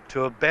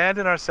 to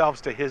abandon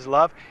ourselves to His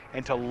love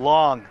and to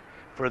long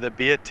for the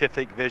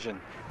beatific vision.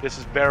 This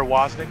is Bear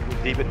Woznick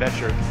with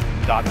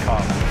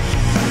DeepAdventure.com.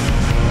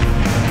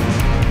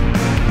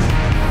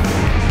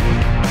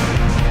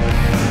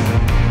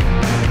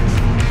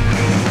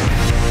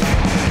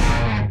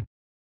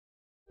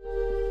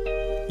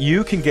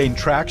 You can gain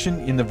traction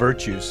in the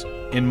virtues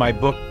in my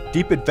book,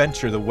 Deep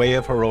Adventure, The Way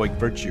of Heroic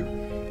Virtue.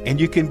 And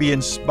you can be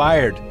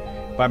inspired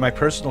by my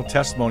personal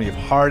testimony of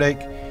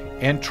heartache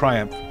and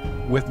triumph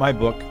with my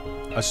book,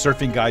 A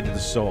Surfing Guide to the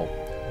Soul.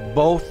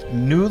 Both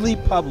newly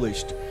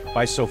published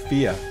by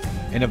Sophia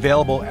and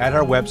available at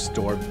our web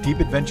store,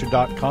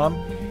 deepadventure.com,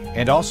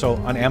 and also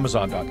on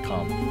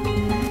amazon.com.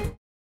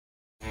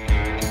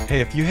 Hey,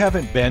 if you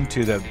haven't been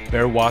to the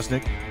Bear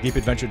Woznick,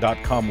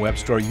 deepadventure.com web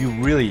store, you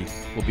really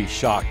will be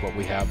shocked what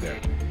we have there.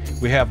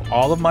 We have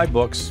all of my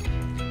books,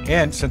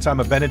 and since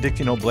I'm a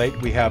Benedictine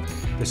Oblate, we have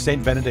the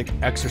St. Benedict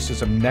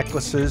exorcism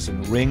necklaces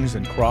and rings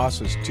and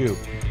crosses too,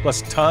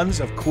 plus tons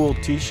of cool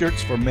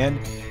t-shirts for men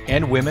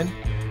and women,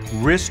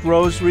 wrist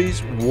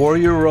rosaries,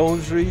 warrior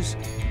rosaries,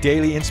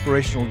 daily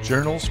inspirational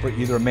journals for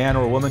either a man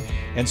or a woman,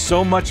 and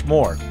so much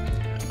more.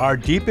 Our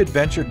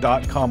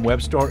deepadventure.com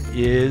web store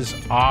is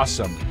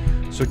awesome.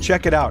 So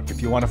check it out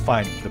if you want to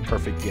find the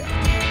perfect gift.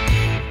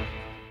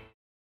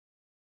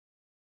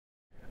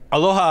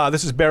 Aloha,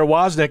 this is Bear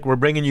Woznick. We're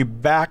bringing you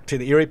back to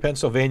the Erie,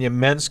 Pennsylvania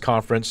Men's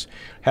Conference.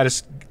 Had a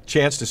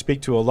chance to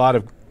speak to a lot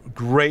of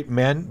great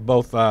men,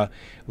 both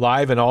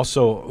live and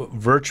also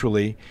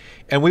virtually.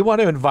 And we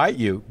want to invite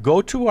you,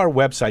 go to our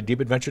website,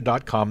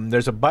 deepadventure.com.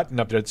 There's a button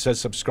up there that says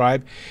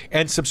subscribe.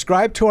 And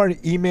subscribe to our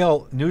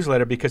email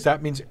newsletter, because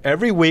that means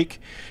every week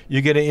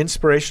you get an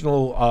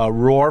inspirational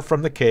roar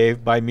from the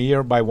cave by me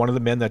or by one of the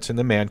men that's in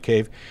the man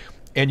cave.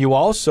 And you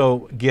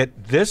also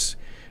get this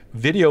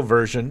video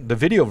version, the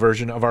video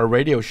version of our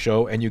radio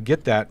show, and you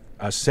get that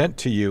sent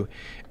to you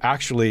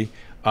actually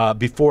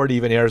before it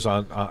even airs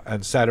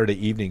on Saturday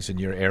evenings in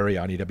your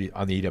area on the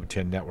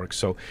EW10 network.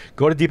 So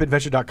go to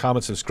deepadventure.com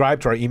and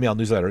subscribe to our email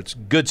newsletter. It's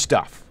good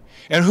stuff.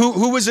 And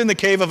who was in the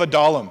cave of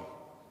Adullam?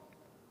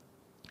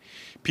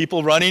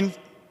 People running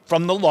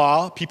from the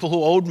law, people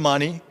who owed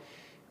money.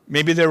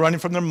 Maybe they're running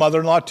from their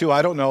mother-in-law too,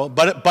 I don't know.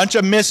 But a bunch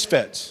of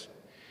misfits.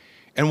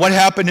 And what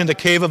happened in the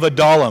cave of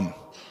Adullam?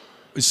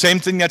 The same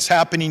thing that's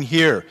happening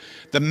here.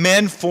 The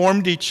men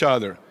formed each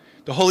other.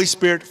 The Holy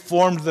Spirit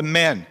formed the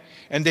men,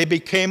 and they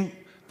became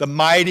the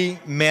mighty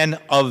men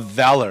of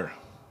valor.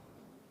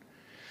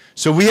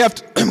 So we have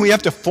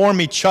to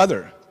form each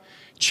other,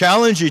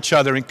 challenge each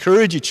other,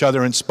 encourage each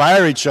other,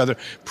 inspire each other,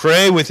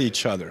 pray with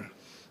each other.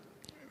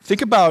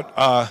 Think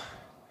about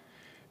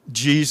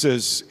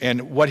Jesus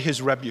and what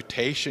his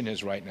reputation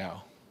is right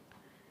now.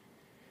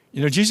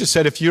 You know, Jesus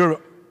said, if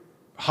you're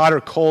hot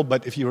or cold,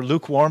 but if you're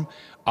lukewarm,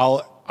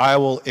 I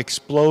will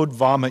explode,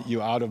 vomit you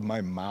out of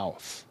my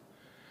mouth.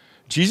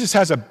 Jesus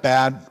has a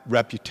bad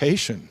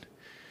reputation.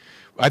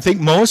 I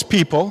think most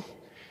people,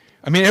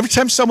 every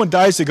time someone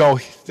dies, they go,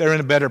 they're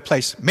in a better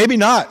place. Maybe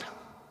not.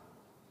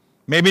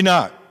 Maybe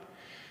not.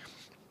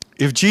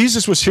 If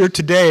Jesus was here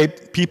today,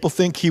 people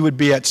think he would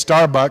be at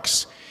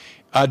Starbucks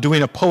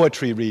doing a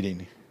poetry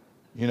reading,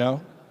 you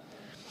know?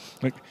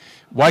 Like,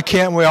 why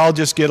can't we all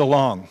just get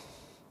along?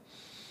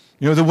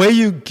 You know, the way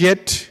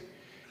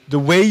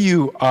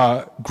you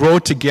grow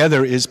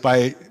together is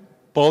by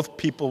both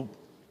people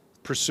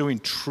pursuing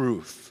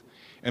truth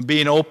and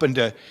being open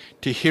to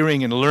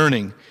hearing and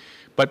learning,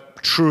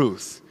 but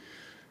truth.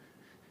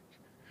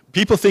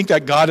 People think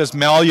that God is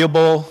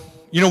malleable.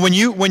 You know, when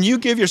you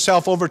give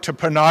yourself over to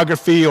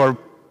pornography or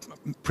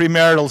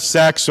premarital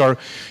sex or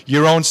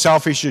your own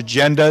selfish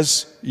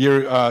agendas,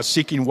 you're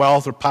seeking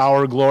wealth or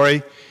power or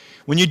glory,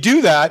 when you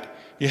do that,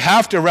 you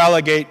have to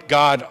relegate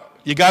God.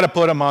 You got to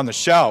put him on the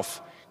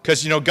shelf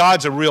because, you know,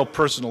 God's a real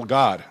personal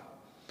God.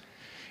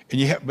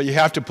 But you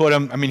have to put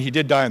him, I mean, he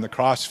did die on the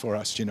cross for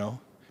us, you know,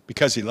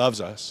 because he loves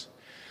us.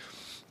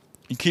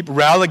 You keep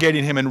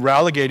relegating him, and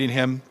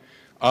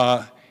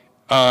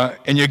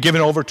you're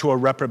given over to a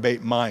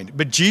reprobate mind.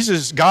 But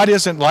God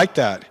isn't like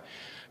that.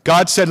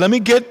 God said, let me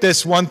get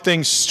this one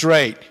thing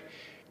straight.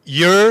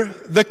 You're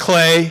the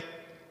clay,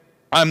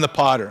 I'm the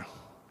potter.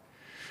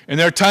 And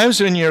there are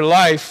times in your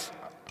life,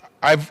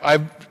 I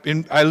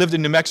lived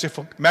in New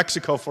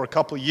Mexico for a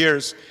couple of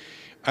years.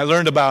 I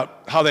learned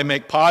about how they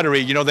make pottery.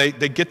 You know, they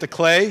get the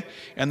clay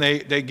and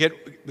they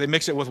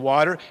mix it with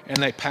water and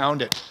they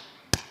pound it.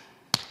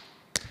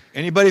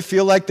 Anybody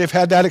feel like they've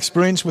had that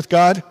experience with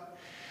God?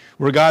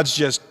 Where God's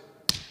just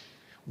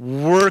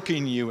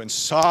working you and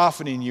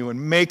softening you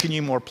and making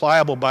you more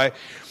pliable by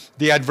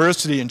the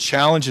adversity and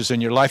challenges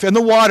in your life. And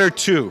the water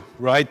too,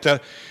 right? The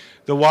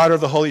water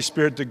of the Holy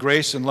Spirit, the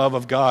grace and love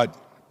of God.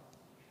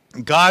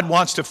 God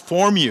wants to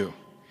form you.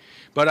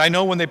 But I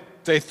know when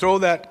they throw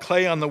that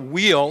clay on the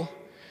wheel,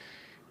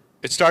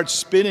 it starts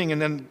spinning,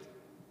 and then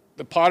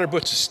the potter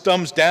puts his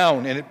thumbs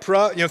down, and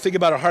think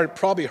about it hard, it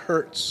probably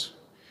hurts.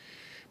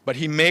 But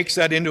he makes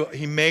us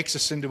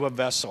into a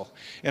vessel.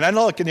 And I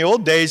know, like in the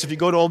old days, if you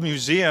go to old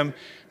museum,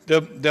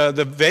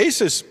 the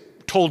vases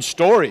told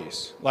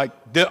stories like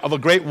of a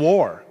great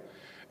war.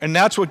 And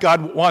that's what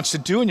God wants to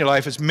do in your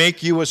life, is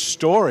make you a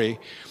story.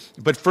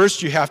 But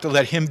first you have to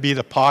let him be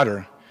the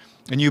potter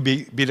and you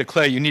be the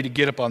clay. You need to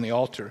get up on the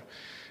altar.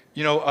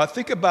 You know,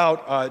 think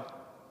about,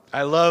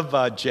 I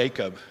love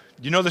Jacob.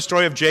 Do you know the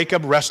story of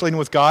Jacob wrestling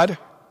with God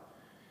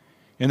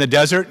in the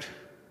desert?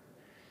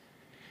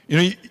 You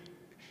know,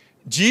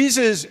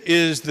 Jesus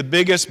is the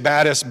biggest,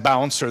 baddest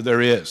bouncer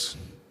there is.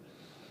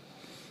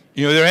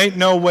 You know, there ain't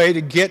no way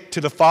to get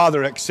to the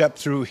Father except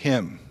through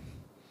him.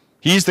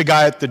 He's the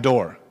guy at the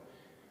door.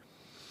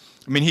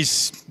 I mean, he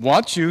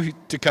wants you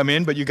to come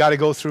in, but you got to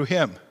go through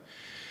him.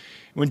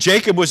 When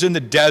Jacob was in the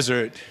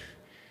desert,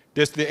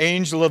 the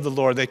angel of the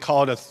Lord, they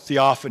call it a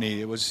theophany.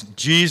 It was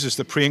Jesus,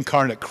 the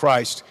pre-incarnate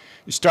Christ.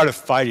 He started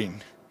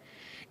fighting.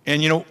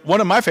 And, you know,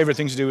 one of my favorite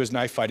things to do is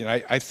knife fighting.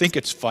 I think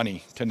it's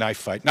funny to knife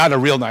fight. Not a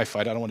real knife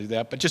fight. I don't want to do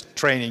that. But just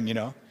training, you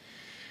know.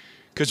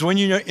 Because when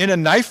you're in a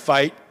knife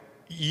fight,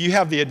 you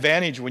have the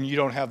advantage when you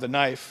don't have the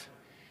knife.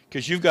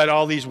 Because you've got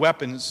all these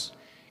weapons,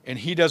 and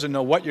he doesn't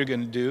know what you're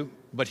going to do.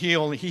 But he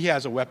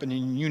has a weapon,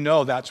 and you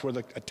know that's where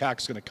the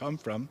attack's going to come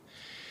from.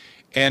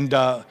 And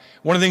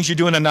one of the things you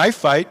do in a knife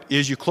fight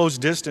is you close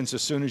distance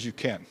as soon as you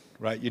can,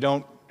 right? You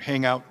don't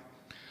hang out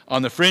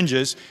on the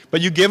fringes,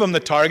 but you give him the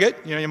target.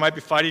 You know, you might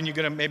be fighting, you're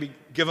going to maybe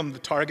give him the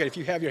target. If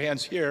you have your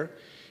hands here,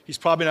 he's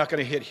probably not going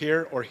to hit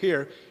here or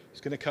here. He's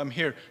going to come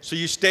here. So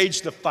you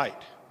stage the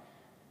fight.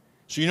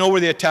 So you know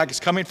where the attack is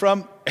coming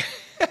from,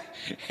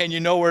 and you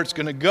know where it's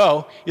going to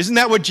go. Isn't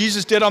that what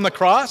Jesus did on the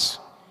cross?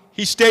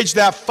 He staged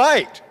that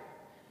fight.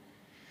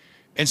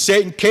 And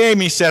Satan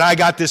came, he said, I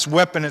got this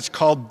weapon, it's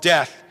called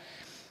death.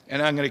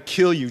 And I'm going to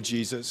kill you,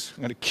 Jesus.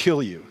 I'm going to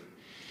kill you.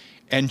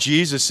 And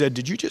Jesus said,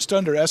 did you just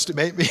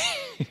underestimate me?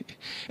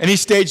 And he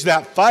staged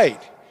that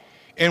fight.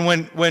 And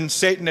when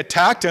Satan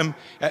attacked him,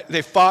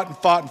 they fought and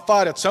fought and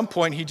fought. At some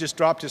point, he just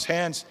dropped his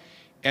hands,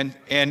 and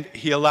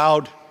he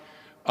allowed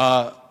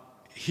that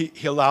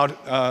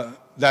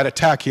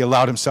attack. He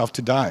allowed himself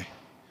to die.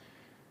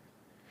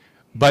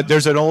 But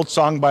there's an old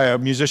song by a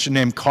musician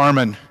named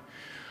Carmen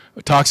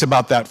that talks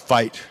about that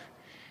fight.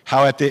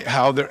 How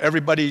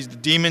everybody's, the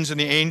demons and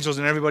the angels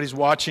and everybody's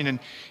watching,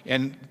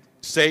 and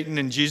Satan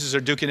and Jesus are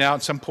duking out.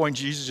 At some point,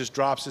 Jesus just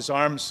drops his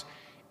arms,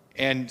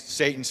 and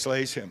Satan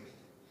slays him.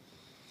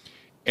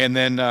 And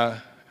then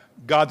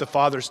God the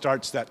Father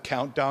starts that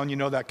countdown. You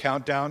know that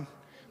countdown?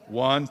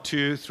 1,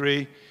 2,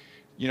 3.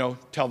 You know,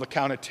 tell the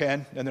count of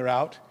 10, then they're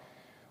out.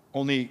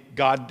 Only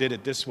God did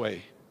it this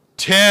way.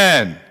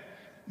 10,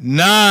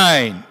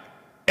 9,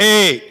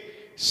 8,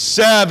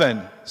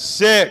 7,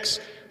 6,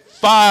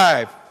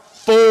 5,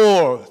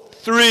 4,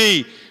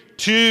 3,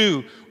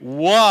 2,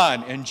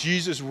 1, and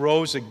Jesus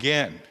rose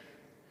again.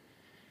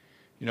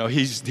 You know,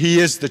 he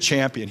is the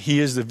champion. He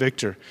is the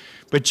victor.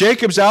 But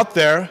Jacob's out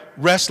there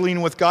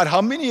wrestling with God.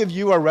 How many of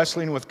you are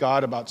wrestling with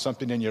God about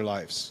something in your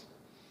lives?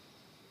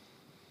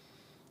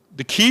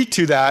 The key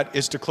to that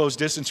is to close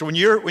distance. So when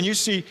you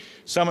see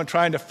someone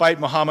trying to fight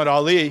Muhammad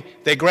Ali,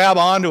 they grab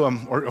onto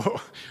him,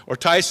 or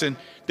Tyson,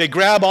 they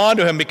grab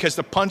onto him because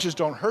the punches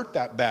don't hurt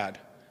that bad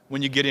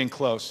when you get in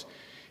close.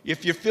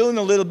 If you're feeling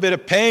a little bit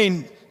of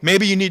pain,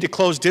 maybe you need to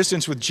close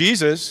distance with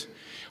Jesus,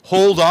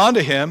 hold on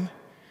to him,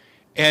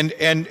 And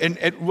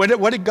what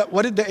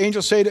did the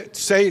angel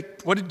say?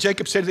 What did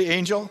Jacob say to the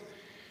angel?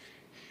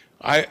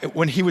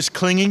 When he was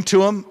clinging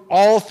to him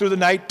all through the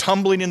night,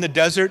 tumbling in the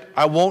desert,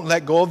 I won't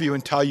let go of you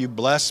until you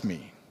bless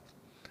me.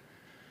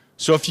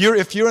 So if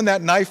you're in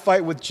that knife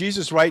fight with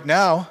Jesus right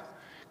now,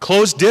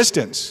 close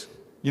distance.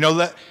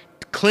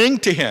 Cling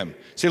to him.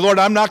 Say, Lord,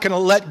 I'm not going to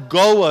let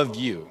go of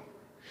you.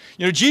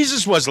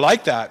 Jesus was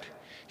like that.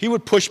 He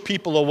would push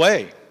people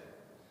away.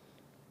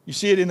 You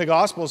see it in the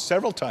Gospels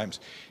several times.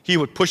 He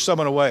would push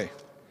someone away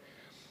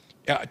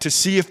to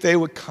see if they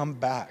would come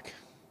back,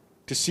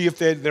 to see if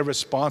their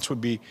response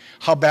would be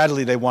how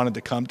badly they wanted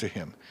to come to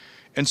him.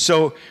 And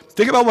so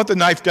think about what the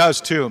knife does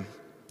too.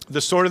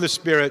 The sword of the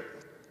Spirit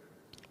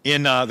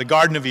in the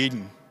Garden of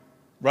Eden,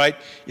 right?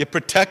 It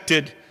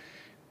protected,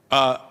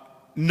 no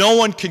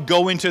one could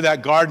go into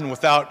that garden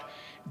without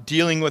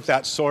dealing with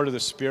that sword of the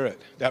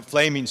Spirit, that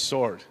flaming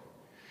sword.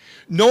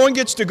 No one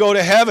gets to go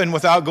to heaven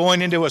without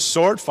going into a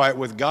sword fight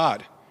with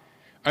God.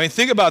 I mean,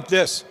 think about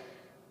this.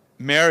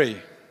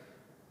 Mary,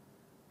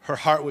 her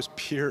heart was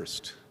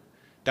pierced.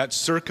 That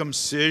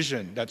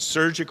circumcision, that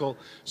surgical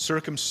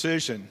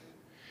circumcision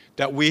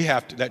that we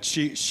have to, that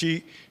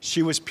she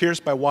was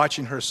pierced by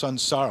watching her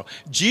son's sorrow.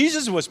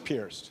 Jesus was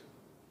pierced,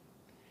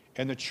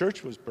 and the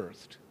church was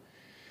birthed.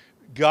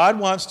 God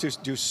wants to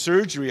do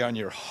surgery on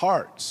your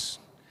hearts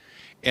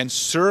and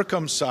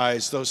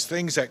circumcise those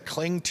things that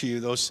cling to you,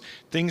 those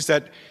things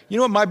that, you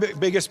know what my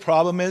biggest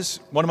problem is?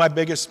 One of my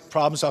biggest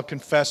problems, I'll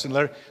confess, and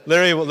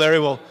Larry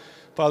will,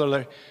 Father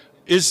Larry,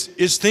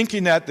 is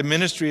thinking that the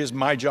ministry is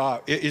my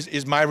job,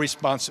 is my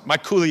response, my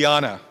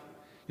kuleana.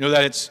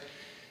 That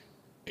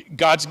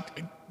God's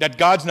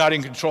not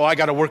in control. I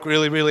got to work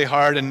really, really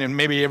hard, and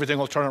maybe everything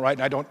will turn out right,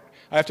 and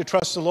I have to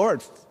trust the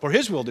Lord for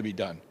his will to be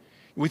done.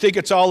 We think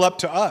it's all up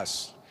to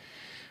us.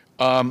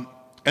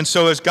 And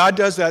so as God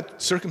does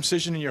that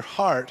circumcision in your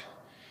heart,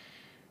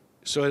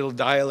 so it'll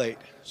dilate,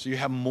 so you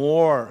have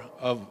more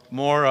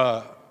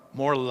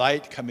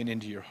light coming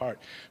into your heart.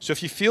 So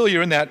if you feel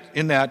you're in that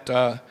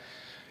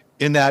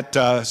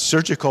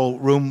surgical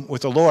room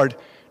with the Lord,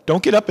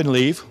 don't get up and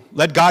leave.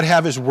 Let God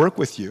have his work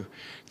with you.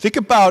 Think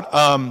about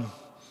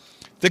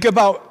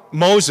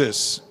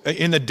Moses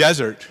in the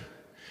desert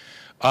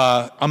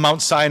on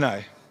Mount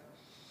Sinai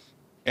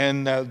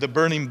and the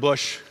burning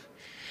bush.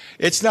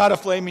 It's not a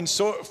flaming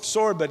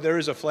sword, but there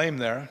is a flame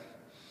there.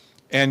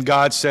 And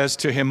God says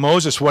to him,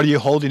 Moses, what are you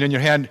holding in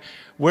your hand?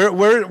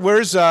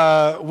 Where's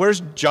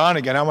John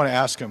again? I want to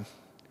ask him.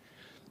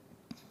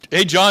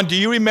 Hey, John, do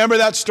you remember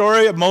that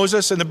story of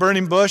Moses and the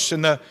burning bush? Do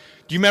you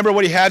remember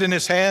what he had in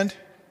his hand?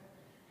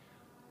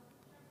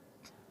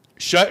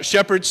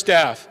 Shepherd's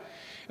staff.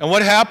 And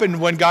what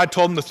happened when God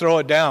told him to throw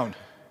it down?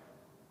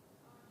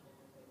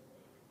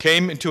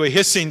 Came into a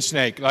hissing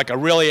snake, like a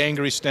really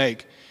angry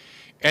snake.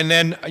 And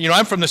then,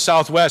 I'm from the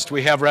Southwest.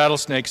 We have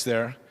rattlesnakes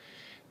there.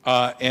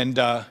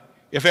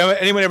 If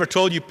anyone ever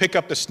told you pick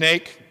up the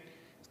snake,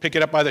 pick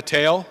it up by the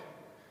tail,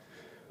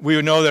 we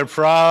would know they're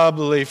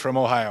probably from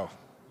Ohio.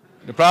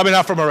 They're probably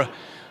not from around.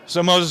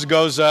 So Moses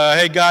goes,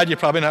 hey, God, you're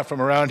probably not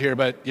from around here,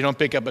 but you don't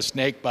pick up a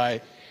snake by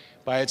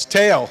its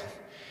tail.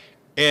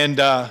 And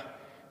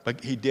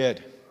but he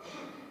did.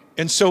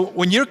 And so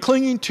when you're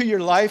clinging to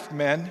your life,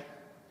 men,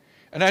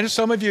 and I know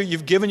some of you,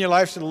 you've given your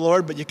life to the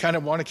Lord, but you kind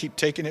of want to keep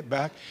taking it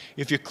back.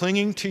 If you're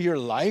clinging to your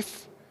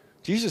life,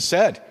 Jesus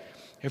said,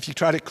 if you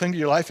try to cling to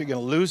your life, you're going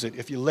to lose it.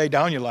 If you lay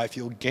down your life,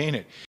 you'll gain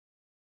it.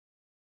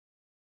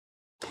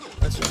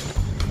 That's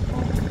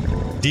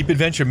right. Deep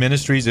Adventure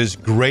Ministries is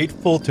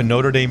grateful to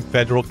Notre Dame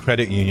Federal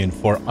Credit Union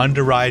for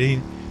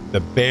underwriting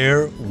the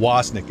Bear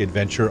Woznick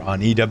adventure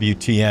on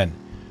EWTN.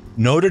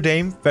 Notre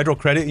Dame Federal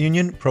Credit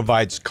Union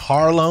provides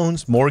car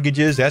loans,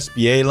 mortgages,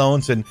 SBA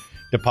loans, and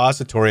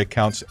depository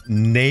accounts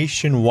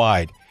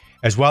nationwide,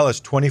 as well as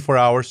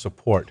 24-hour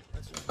support.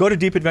 Go to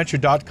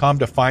deepadventure.com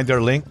to find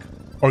their link,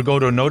 or go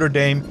to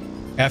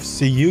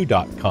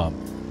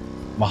NotreDameFCU.com.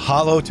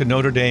 Mahalo to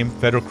Notre Dame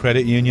Federal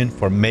Credit Union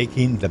for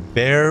making the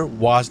Bear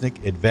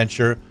Woznick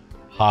adventure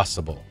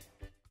possible.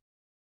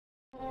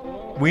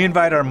 We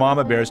invite our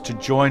mama bears to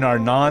join our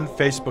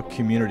non-Facebook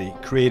community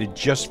created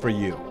just for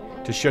you,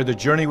 to share the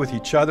journey with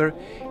each other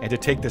and to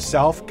take the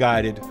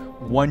self-guided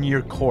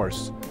one-year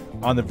course.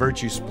 On the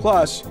Virtues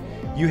Plus,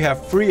 you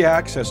have free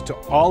access to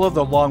all of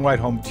the Long Ride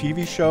Home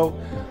TV show,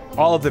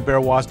 all of the Bear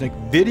Woznick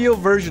video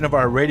version of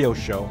our radio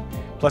show,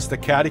 plus the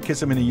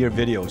Catechism in a Year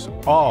videos,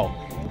 all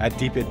at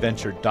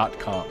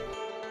deepadventure.com.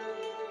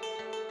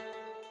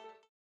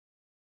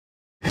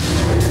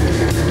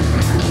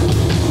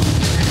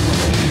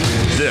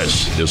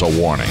 This is a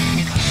warning.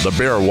 The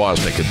Bear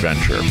Woznick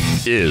adventure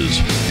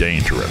is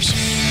dangerous.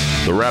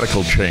 The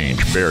radical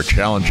change Bear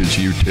challenges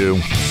you to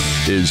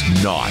is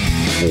not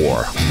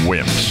for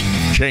wimps.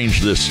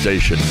 Change this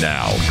station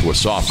now to a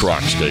soft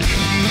rock station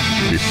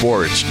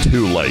before it's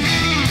too late.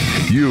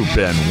 You've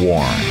been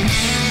warned.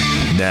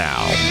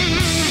 Now,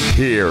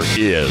 here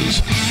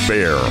is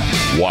Bear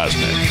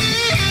Woznick.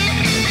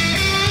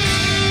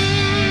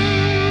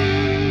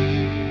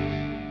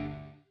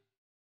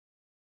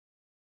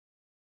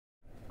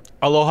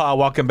 Aloha,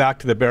 welcome back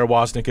to the Bear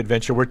Woznick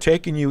Adventure. We're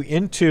taking you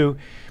into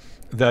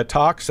the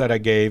talks that I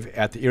gave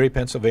at the Erie,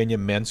 Pennsylvania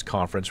Men's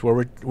Conference,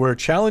 where we're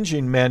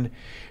challenging men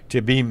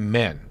to be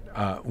men.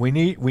 We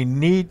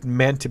need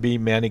men to be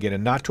men again,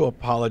 and not to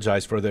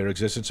apologize for their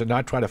existence, and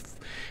not try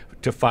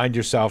to find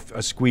yourself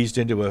squeezed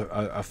into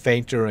a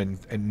fainter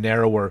and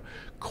narrower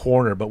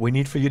corner. But we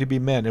need for you to be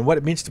men. And what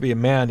it means to be a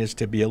man is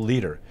to be a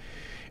leader.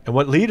 And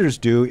what leaders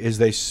do is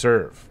they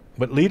serve.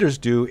 What leaders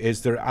do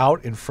is they're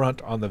out in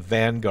front on the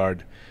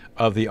vanguard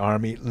of the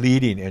army,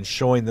 leading and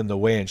showing them the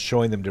way and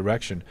showing them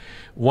direction.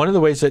 One of the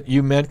ways that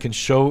you men can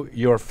show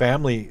your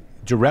family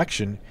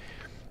direction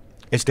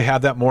is to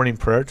have that morning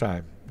prayer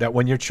time. That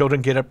when your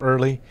children get up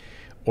early,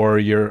 or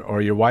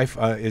your wife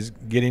is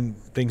getting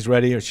things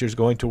ready, or she's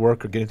going to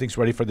work or getting things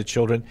ready for the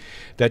children,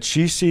 that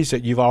she sees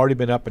that you've already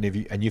been up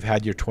and you've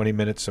had your 20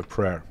 minutes of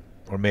prayer,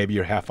 or maybe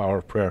your half hour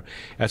of prayer.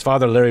 As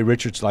Father Larry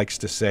Richards likes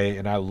to say,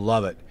 and I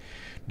love it,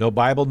 no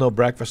Bible, no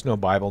breakfast, no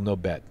Bible, no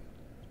bed.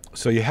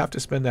 So you have to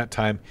spend that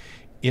time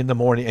in the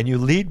morning, and you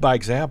lead by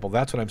example.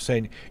 That's what I'm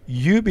saying.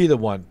 You be the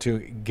one to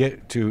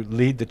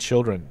lead the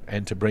children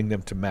and to bring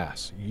them to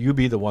Mass. You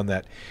be the one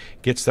that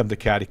gets them to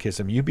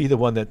catechism. You be the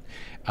one that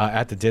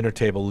at the dinner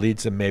table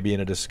leads them maybe in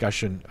a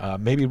discussion.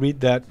 Maybe read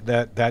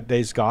that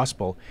day's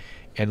gospel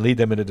and lead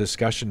them in a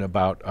discussion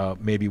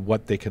about maybe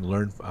what they can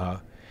learn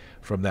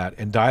from that,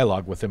 and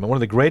dialogue with them. And one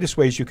of the greatest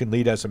ways you can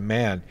lead as a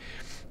man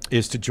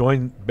is to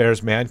join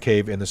Bear's Man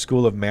Cave in the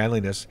School of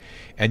Manliness.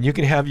 And you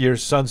can have your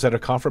sons that are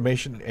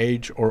confirmation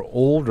age or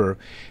older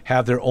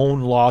have their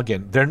own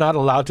login. They're not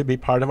allowed to be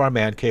part of our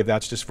Man Cave.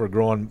 That's just for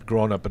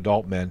grown-up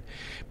adult men.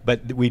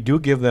 But we do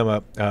give them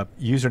a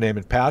username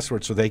and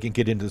password so they can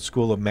get into the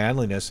School of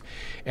Manliness.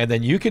 And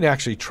then you can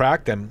actually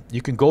track them.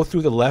 You can go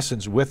through the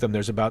lessons with them.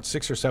 There's about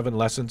 6 or 7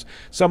 lessons.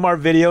 Some are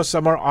video,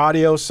 some are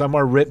audio, some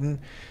are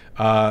written.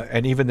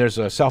 And even there's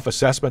a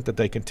self-assessment that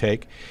they can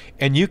take.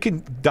 And you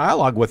can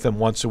dialogue with them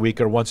once a week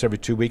or once every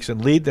 2 weeks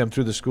and lead them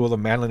through the School of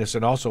Manliness,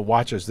 and also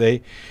watch as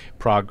they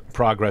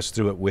progress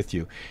through it with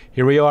you.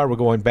 Here we are. We're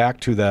going back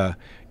to the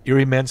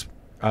Erie Men's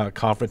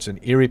Conference in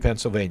Erie,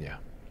 Pennsylvania.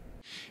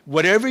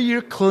 Whatever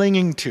you're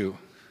clinging to,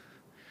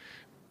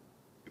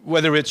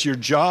 whether it's your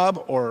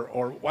job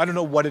or I don't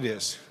know what it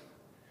is,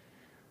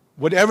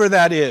 whatever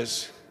that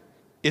is,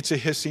 it's a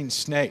hissing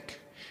snake.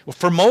 Well,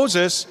 for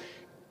Moses,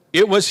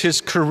 it was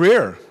his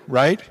career,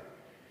 right?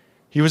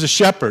 He was a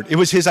shepherd. It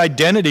was his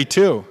identity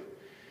too.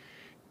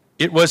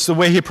 It was the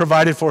way he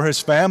provided for his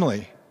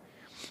family.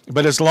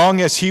 But as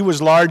long as he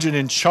was large and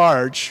in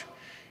charge,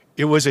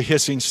 it was a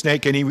hissing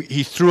snake, and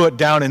he threw it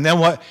down. And then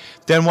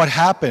what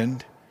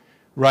happened,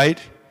 right,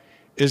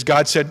 is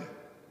God said,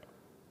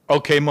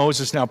 okay,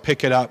 Moses, now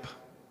pick it up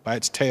by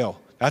its tail.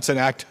 That's an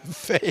act of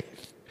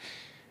faith.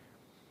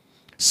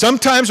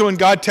 Sometimes when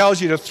God tells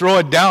you to throw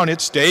it down,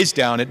 it stays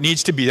down. It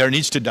needs to be there. It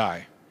needs to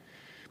die.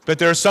 But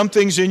there are some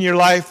things in your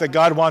life that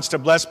God wants to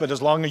bless, but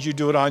as long as you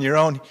do it on your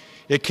own,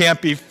 it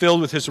can't be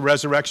filled with his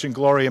resurrection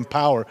glory and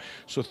power.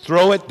 So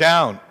throw it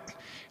down.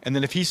 And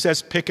then if he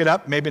says pick it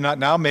up, maybe not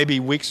now, maybe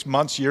weeks,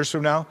 months, years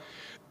from now,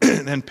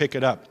 then pick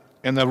it up.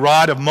 And the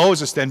rod of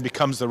Moses then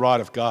becomes the rod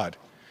of God.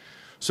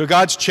 So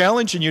God's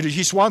challenging you.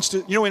 He wants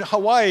to, in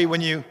Hawaii,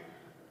 we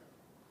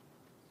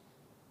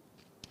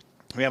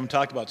haven't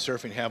talked about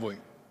surfing, have we?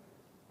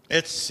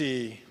 Let's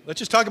see. Let's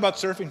just talk about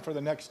surfing for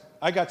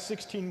I got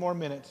 16 more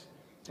minutes.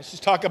 Let's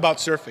just talk about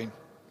surfing.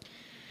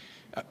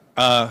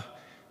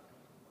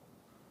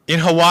 In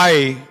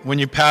Hawaii, when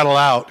you paddle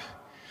out,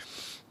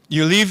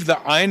 you leave the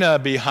Aina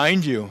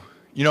behind you.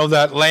 You know,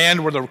 that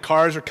land where the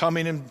cars are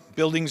coming and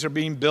buildings are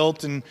being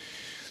built and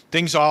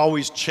things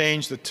always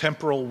change, the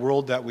temporal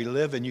world that we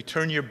live in. You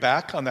turn your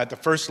back on that. The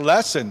first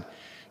lesson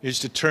is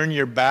to turn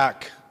your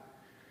back.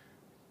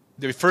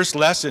 The first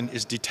lesson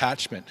is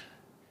detachment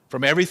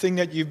from everything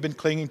that you've been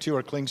clinging to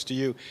or clings to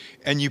you,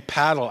 and you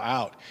paddle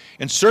out.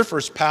 And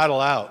surfers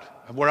paddle out.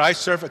 Where I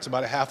surf, it's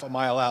about a half a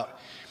mile out.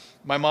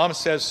 My mom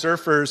says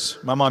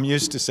my mom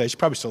used to say, she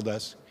probably still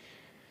does,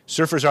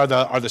 surfers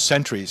are the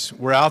sentries.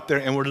 We're out there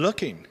and we're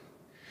looking.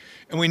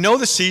 And we know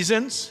the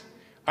seasons.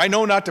 I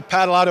know not to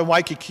paddle out in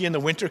Waikiki in the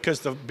winter because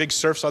the big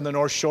surf's on the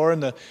North Shore.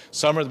 In the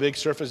summer, the big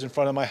surf is in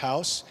front of my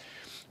house.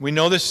 We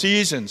know the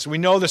seasons. We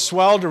know the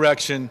swell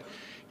direction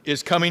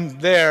is coming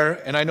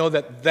there, and I know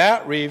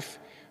that reef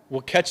will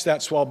catch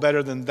that swell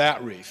better than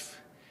that reef.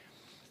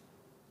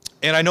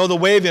 And I know the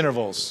wave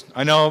intervals.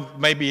 I know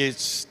maybe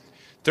it's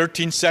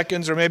 13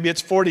 seconds or maybe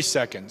it's 40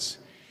 seconds.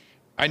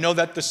 I know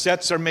that the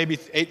sets are maybe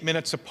 8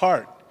 minutes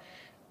apart.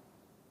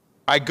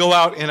 I go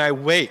out and I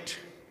wait.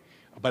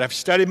 But I've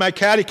studied my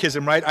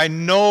catechism, right? I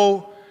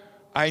guess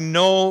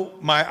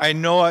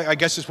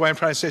that's what I'm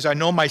trying to say is I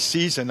know my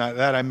season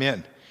that I'm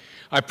in.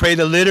 I pray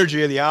the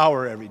liturgy of the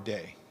hour every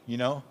day,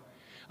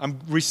 I'm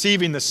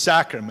receiving the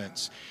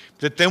sacraments.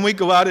 That then we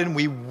go out and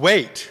we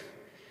wait.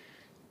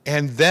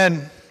 And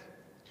then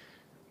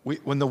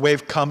when the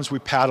wave comes, we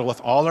paddle with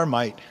all our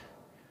might.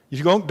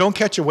 You don't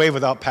catch a wave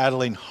without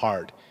paddling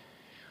hard.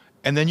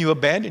 And then you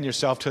abandon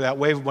yourself to that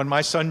wave. When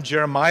my son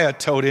Jeremiah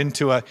towed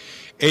into a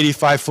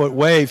 85-foot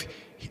wave,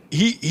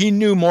 he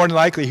knew more than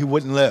likely he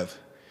wouldn't live.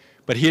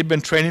 But he had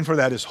been training for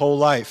that his whole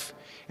life.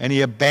 And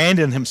he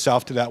abandoned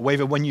himself to that wave.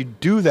 And when you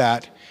do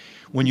that,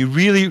 when you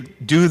really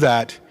do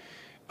that,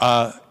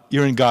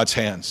 you're in God's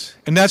hands.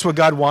 And that's what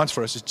God wants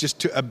for us, is just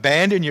to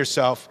abandon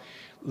yourself.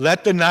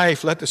 Let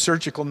the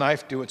surgical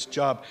knife do its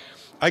job.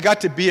 I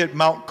got to be at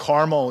Mount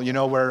Carmel,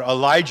 where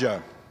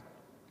Elijah,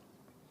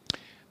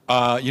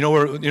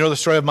 the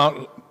story of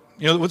Mount,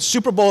 what the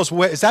Super Bowl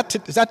is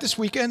that this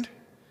weekend?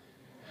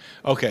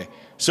 Okay.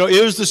 So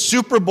it was the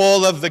Super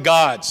Bowl of the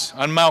gods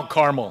on Mount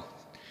Carmel.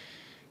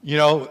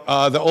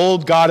 The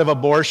old god of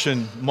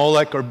abortion,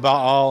 Molech or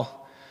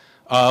Baal,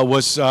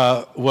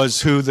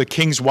 was who the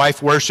king's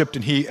wife worshipped,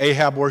 and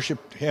Ahab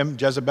worshipped him,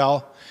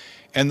 Jezebel,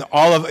 and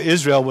all of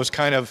Israel was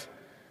kind of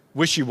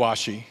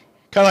wishy-washy,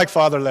 kind of like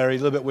Father Larry, a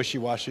little bit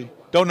wishy-washy.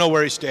 Don't know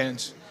where he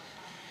stands.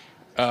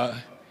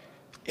 I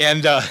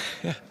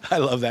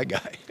love that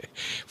guy.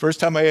 First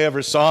time I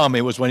ever saw him,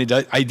 it was when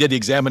I did the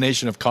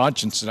examination of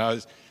conscience, and I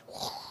was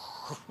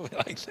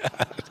like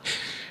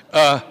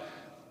that.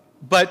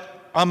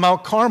 But on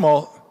Mount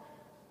Carmel,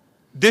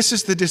 this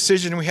is the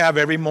decision we have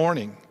every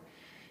morning.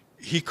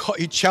 He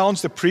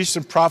challenged the priests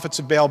and prophets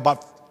of Baal,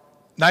 about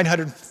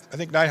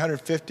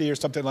 950 or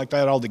something like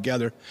that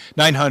altogether,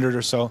 900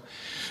 or so.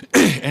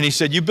 And he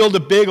said, you build a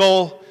big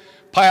old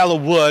pile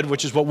of wood,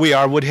 which is what we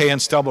are, wood, hay,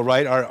 and stubble,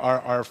 right,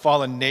 our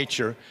fallen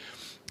nature.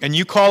 And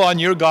you call on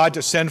your God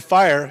to send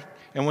fire,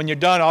 and when you're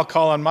done, I'll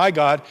call on my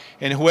God,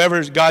 and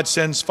whoever God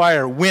sends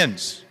fire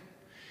wins.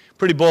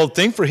 Pretty bold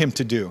thing for him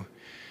to do,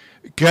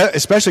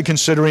 especially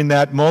considering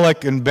that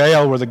Molech and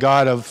Baal were the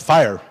god of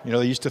fire.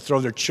 They used to throw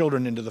their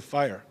children into the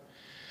fire.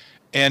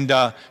 And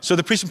so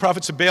the priests and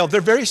prophets of Baal,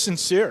 they're very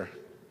sincere.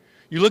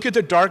 You look at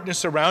the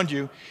darkness around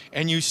you,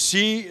 and you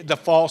see the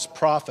false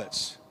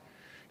prophets.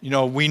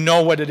 We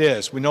know what it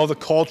is. We know the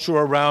culture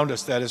around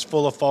us that is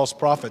full of false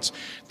prophets.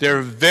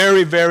 They're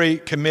very, very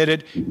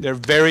committed. They're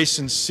very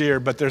sincere,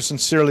 but they're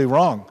sincerely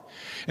wrong.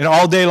 And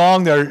all day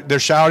long, they're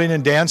shouting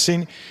and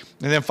dancing,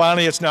 and then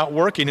finally it's not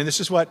working. And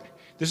this is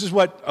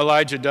what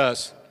Elijah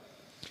does.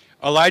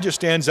 Elijah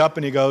stands up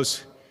and he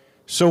goes,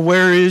 so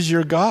where is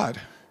your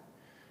God?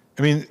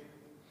 I mean,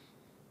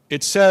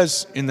 it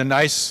says in the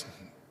nice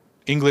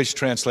English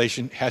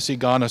translation, has he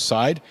gone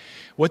aside?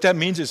 What that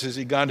means is, has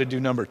he gone to do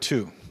number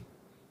two?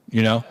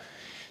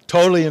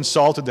 Totally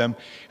insulted them.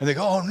 And they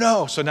go, oh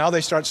no. So now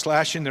they start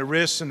slashing their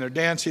wrists and they're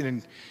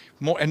dancing,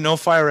 and no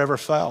fire ever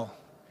fell.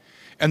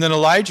 And then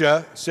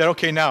Elijah said,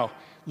 okay, now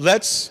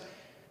let's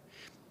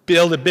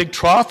build a big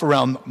trough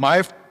around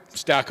my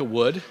stack of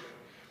wood,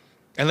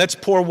 and let's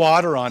pour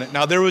water on it.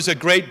 Now, there was a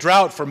great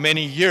drought for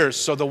many years,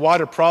 so the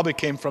water probably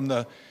came from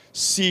the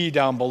sea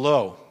down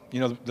below.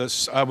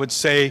 I would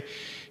say,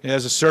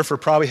 as a surfer,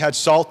 probably had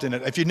salt in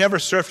it. If you've never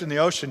surfed in the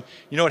ocean,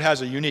 it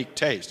has a unique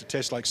taste. It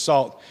tastes like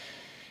salt.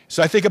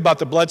 So I think about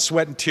the blood,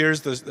 sweat, and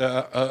tears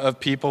of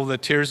people, the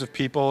tears of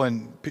people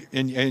and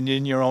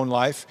in your own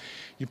life.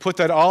 You put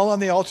that all on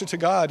the altar to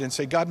God and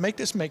say, God, make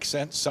this make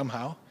sense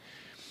somehow.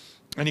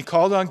 And he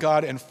called on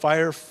God, and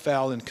fire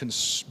fell and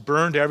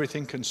burned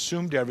everything,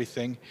 consumed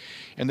everything.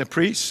 And the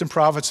priests and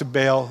prophets of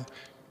Baal,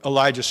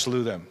 Elijah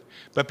slew them.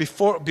 But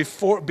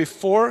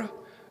before,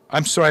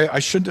 I'm sorry, I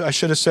should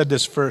have said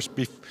this first.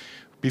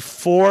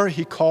 Before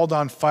he called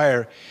on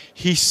fire,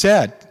 he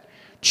said,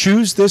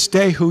 choose this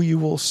day who you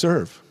will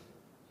serve.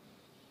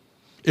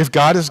 If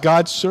God is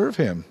God, serve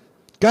him.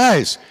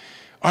 Guys,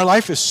 our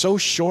life is so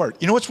short.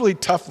 You know what's really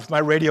tough with my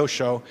radio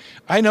show?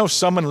 I know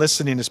someone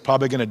listening is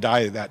probably going to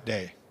die that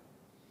day.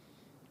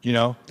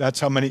 That's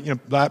how many,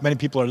 that many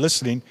people are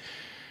listening.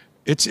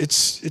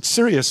 It's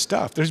serious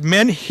stuff. There's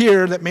men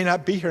here that may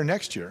not be here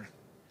next year.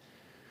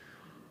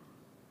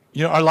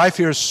 Our life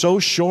here is so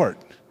short.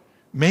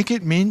 Make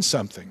it mean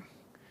something.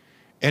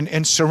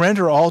 And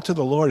surrender all to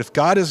the Lord. If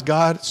God is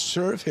God,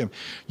 serve him.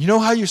 You know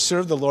how you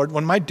serve the Lord?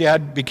 When my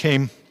dad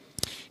became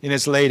in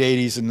his late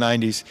 80s and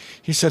 90s,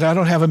 he said, I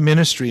don't have a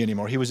ministry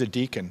anymore. He was a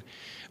deacon.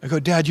 I go,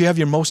 Dad, you have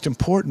your most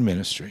important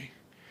ministry.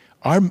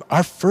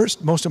 Our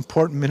first most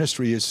important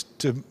ministry is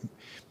to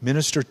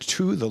minister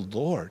to the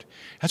Lord.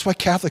 That's why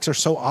Catholics are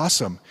so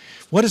awesome.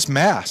 What is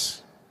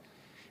Mass?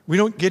 We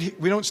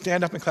don't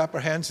stand up and clap our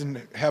hands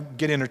and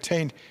get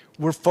entertained.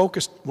 We're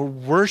focused. We're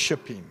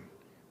worshiping.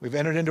 We've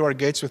entered into our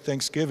gates with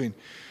thanksgiving.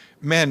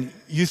 Men,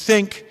 you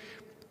think,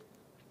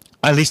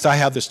 at least I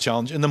have this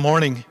challenge. In the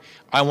morning,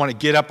 I want to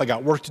get up. I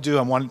got work to do.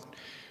 I want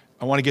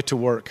to get to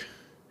work.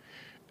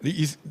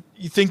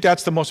 You think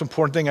that's the most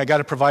important thing? I got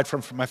to provide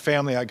for my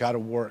family. I got to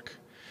work.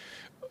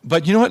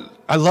 But you know what?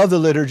 I love the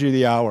liturgy of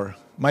the hour.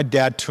 My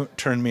dad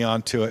turned me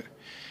on to it.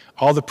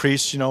 All the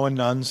priests, and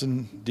nuns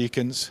and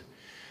deacons,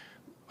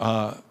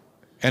 and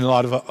a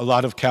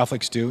lot of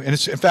Catholics do. And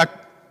in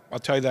fact, I'll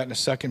tell you that in a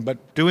second.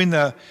 But doing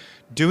the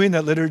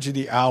liturgy of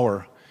the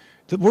hour,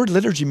 the word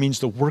liturgy means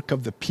the work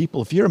of the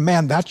people. If you're a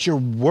man, that's your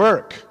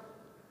work.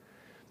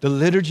 The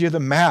liturgy of the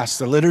Mass,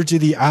 the liturgy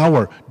of the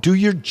hour. Do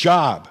your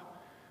job.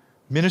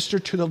 Minister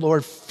to the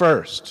Lord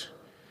first.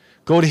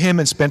 Go to him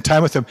and spend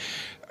time with him.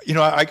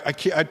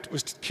 I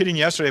was kidding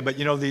yesterday, but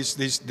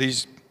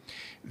these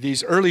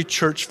these early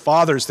church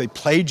fathers, they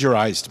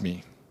plagiarized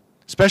me,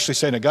 especially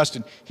St.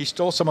 Augustine. He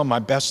stole some of my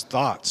best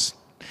thoughts.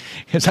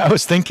 As I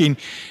was thinking,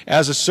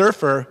 as a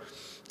surfer,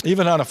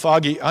 even on a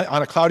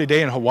cloudy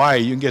day in Hawaii,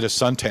 you can get a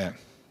suntan.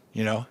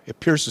 You know, it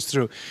pierces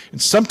through.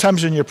 And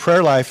sometimes in your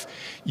prayer life,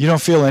 you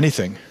don't feel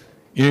anything.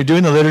 You're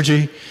doing the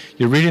liturgy,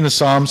 you're reading the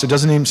Psalms, it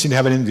doesn't even seem to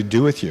have anything to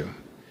do with you.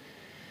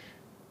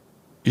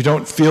 You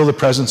don't feel the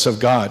presence of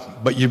God,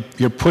 but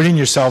you're putting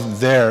yourself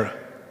there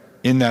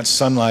in that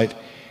sunlight,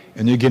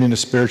 and you're getting a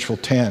spiritual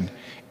tan.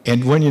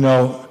 And when you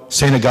know,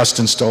 St.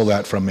 Augustine stole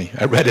that from me.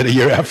 I read it a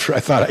year after I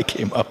thought I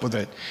came up with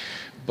it.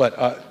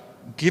 But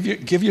give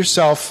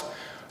yourself,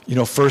 you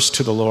know, first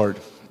to the Lord,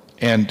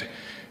 and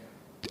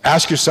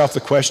ask yourself the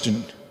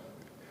question,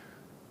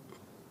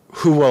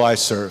 who will I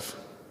serve?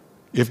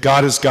 If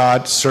God is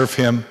God, serve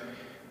him.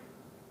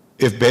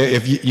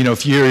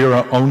 If you're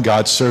your own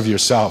God, serve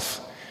yourself.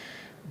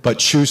 But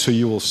choose who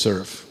you will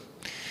serve.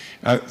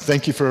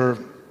 Thank you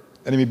for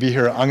letting me be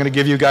here. I'm going to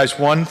give you guys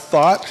one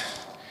thought,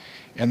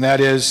 and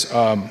that is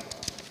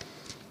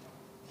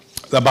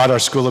about our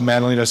School of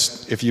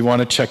Manliness, if you want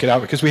to check it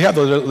out, because we have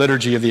the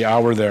liturgy of the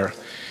hour there.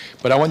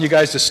 But I want you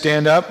guys to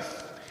stand up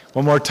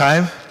one more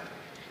time.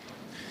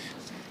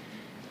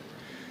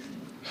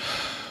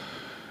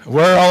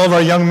 Where are all of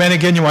our young men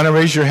again? You want to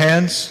raise your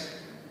hands?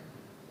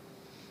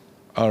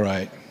 All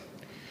right.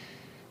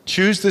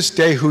 Choose this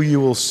day who you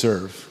will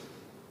serve.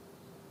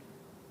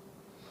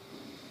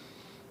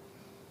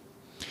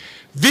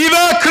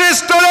 Viva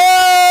Cristo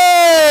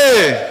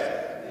Rey!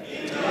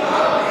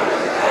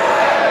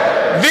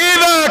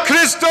 Viva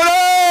Cristo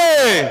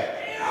Rey!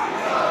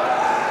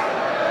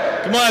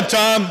 Come on,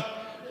 Tom.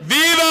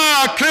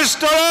 Viva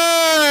Cristo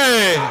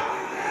Rey!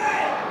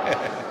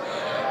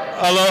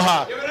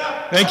 Aloha.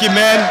 Thank you,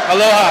 men.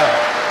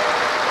 Aloha.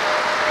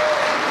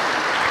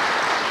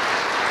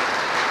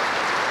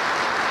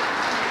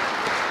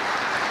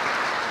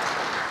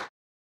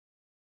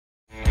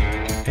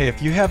 Hey,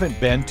 if you haven't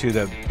been to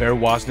the Bear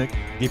Woznick,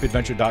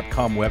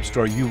 deepadventure.com web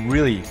store, you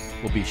really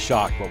will be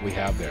shocked what we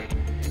have there.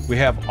 We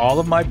have all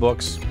of my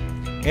books,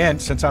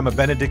 and since I'm a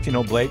Benedictine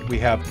Oblate, we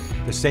have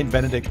the St.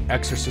 Benedict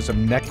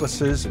exorcism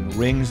necklaces and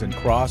rings and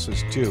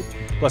crosses too,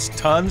 plus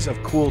tons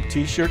of cool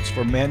t-shirts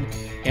for men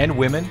and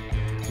women,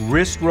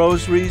 wrist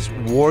rosaries,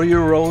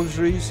 warrior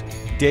rosaries,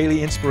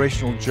 daily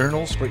inspirational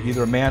journals for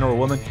either a man or a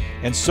woman,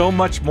 and so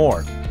much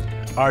more.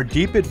 Our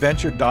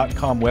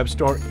deepadventure.com web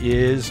store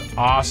is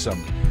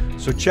awesome.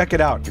 So check it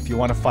out if you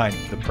want to find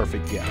the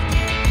perfect gift.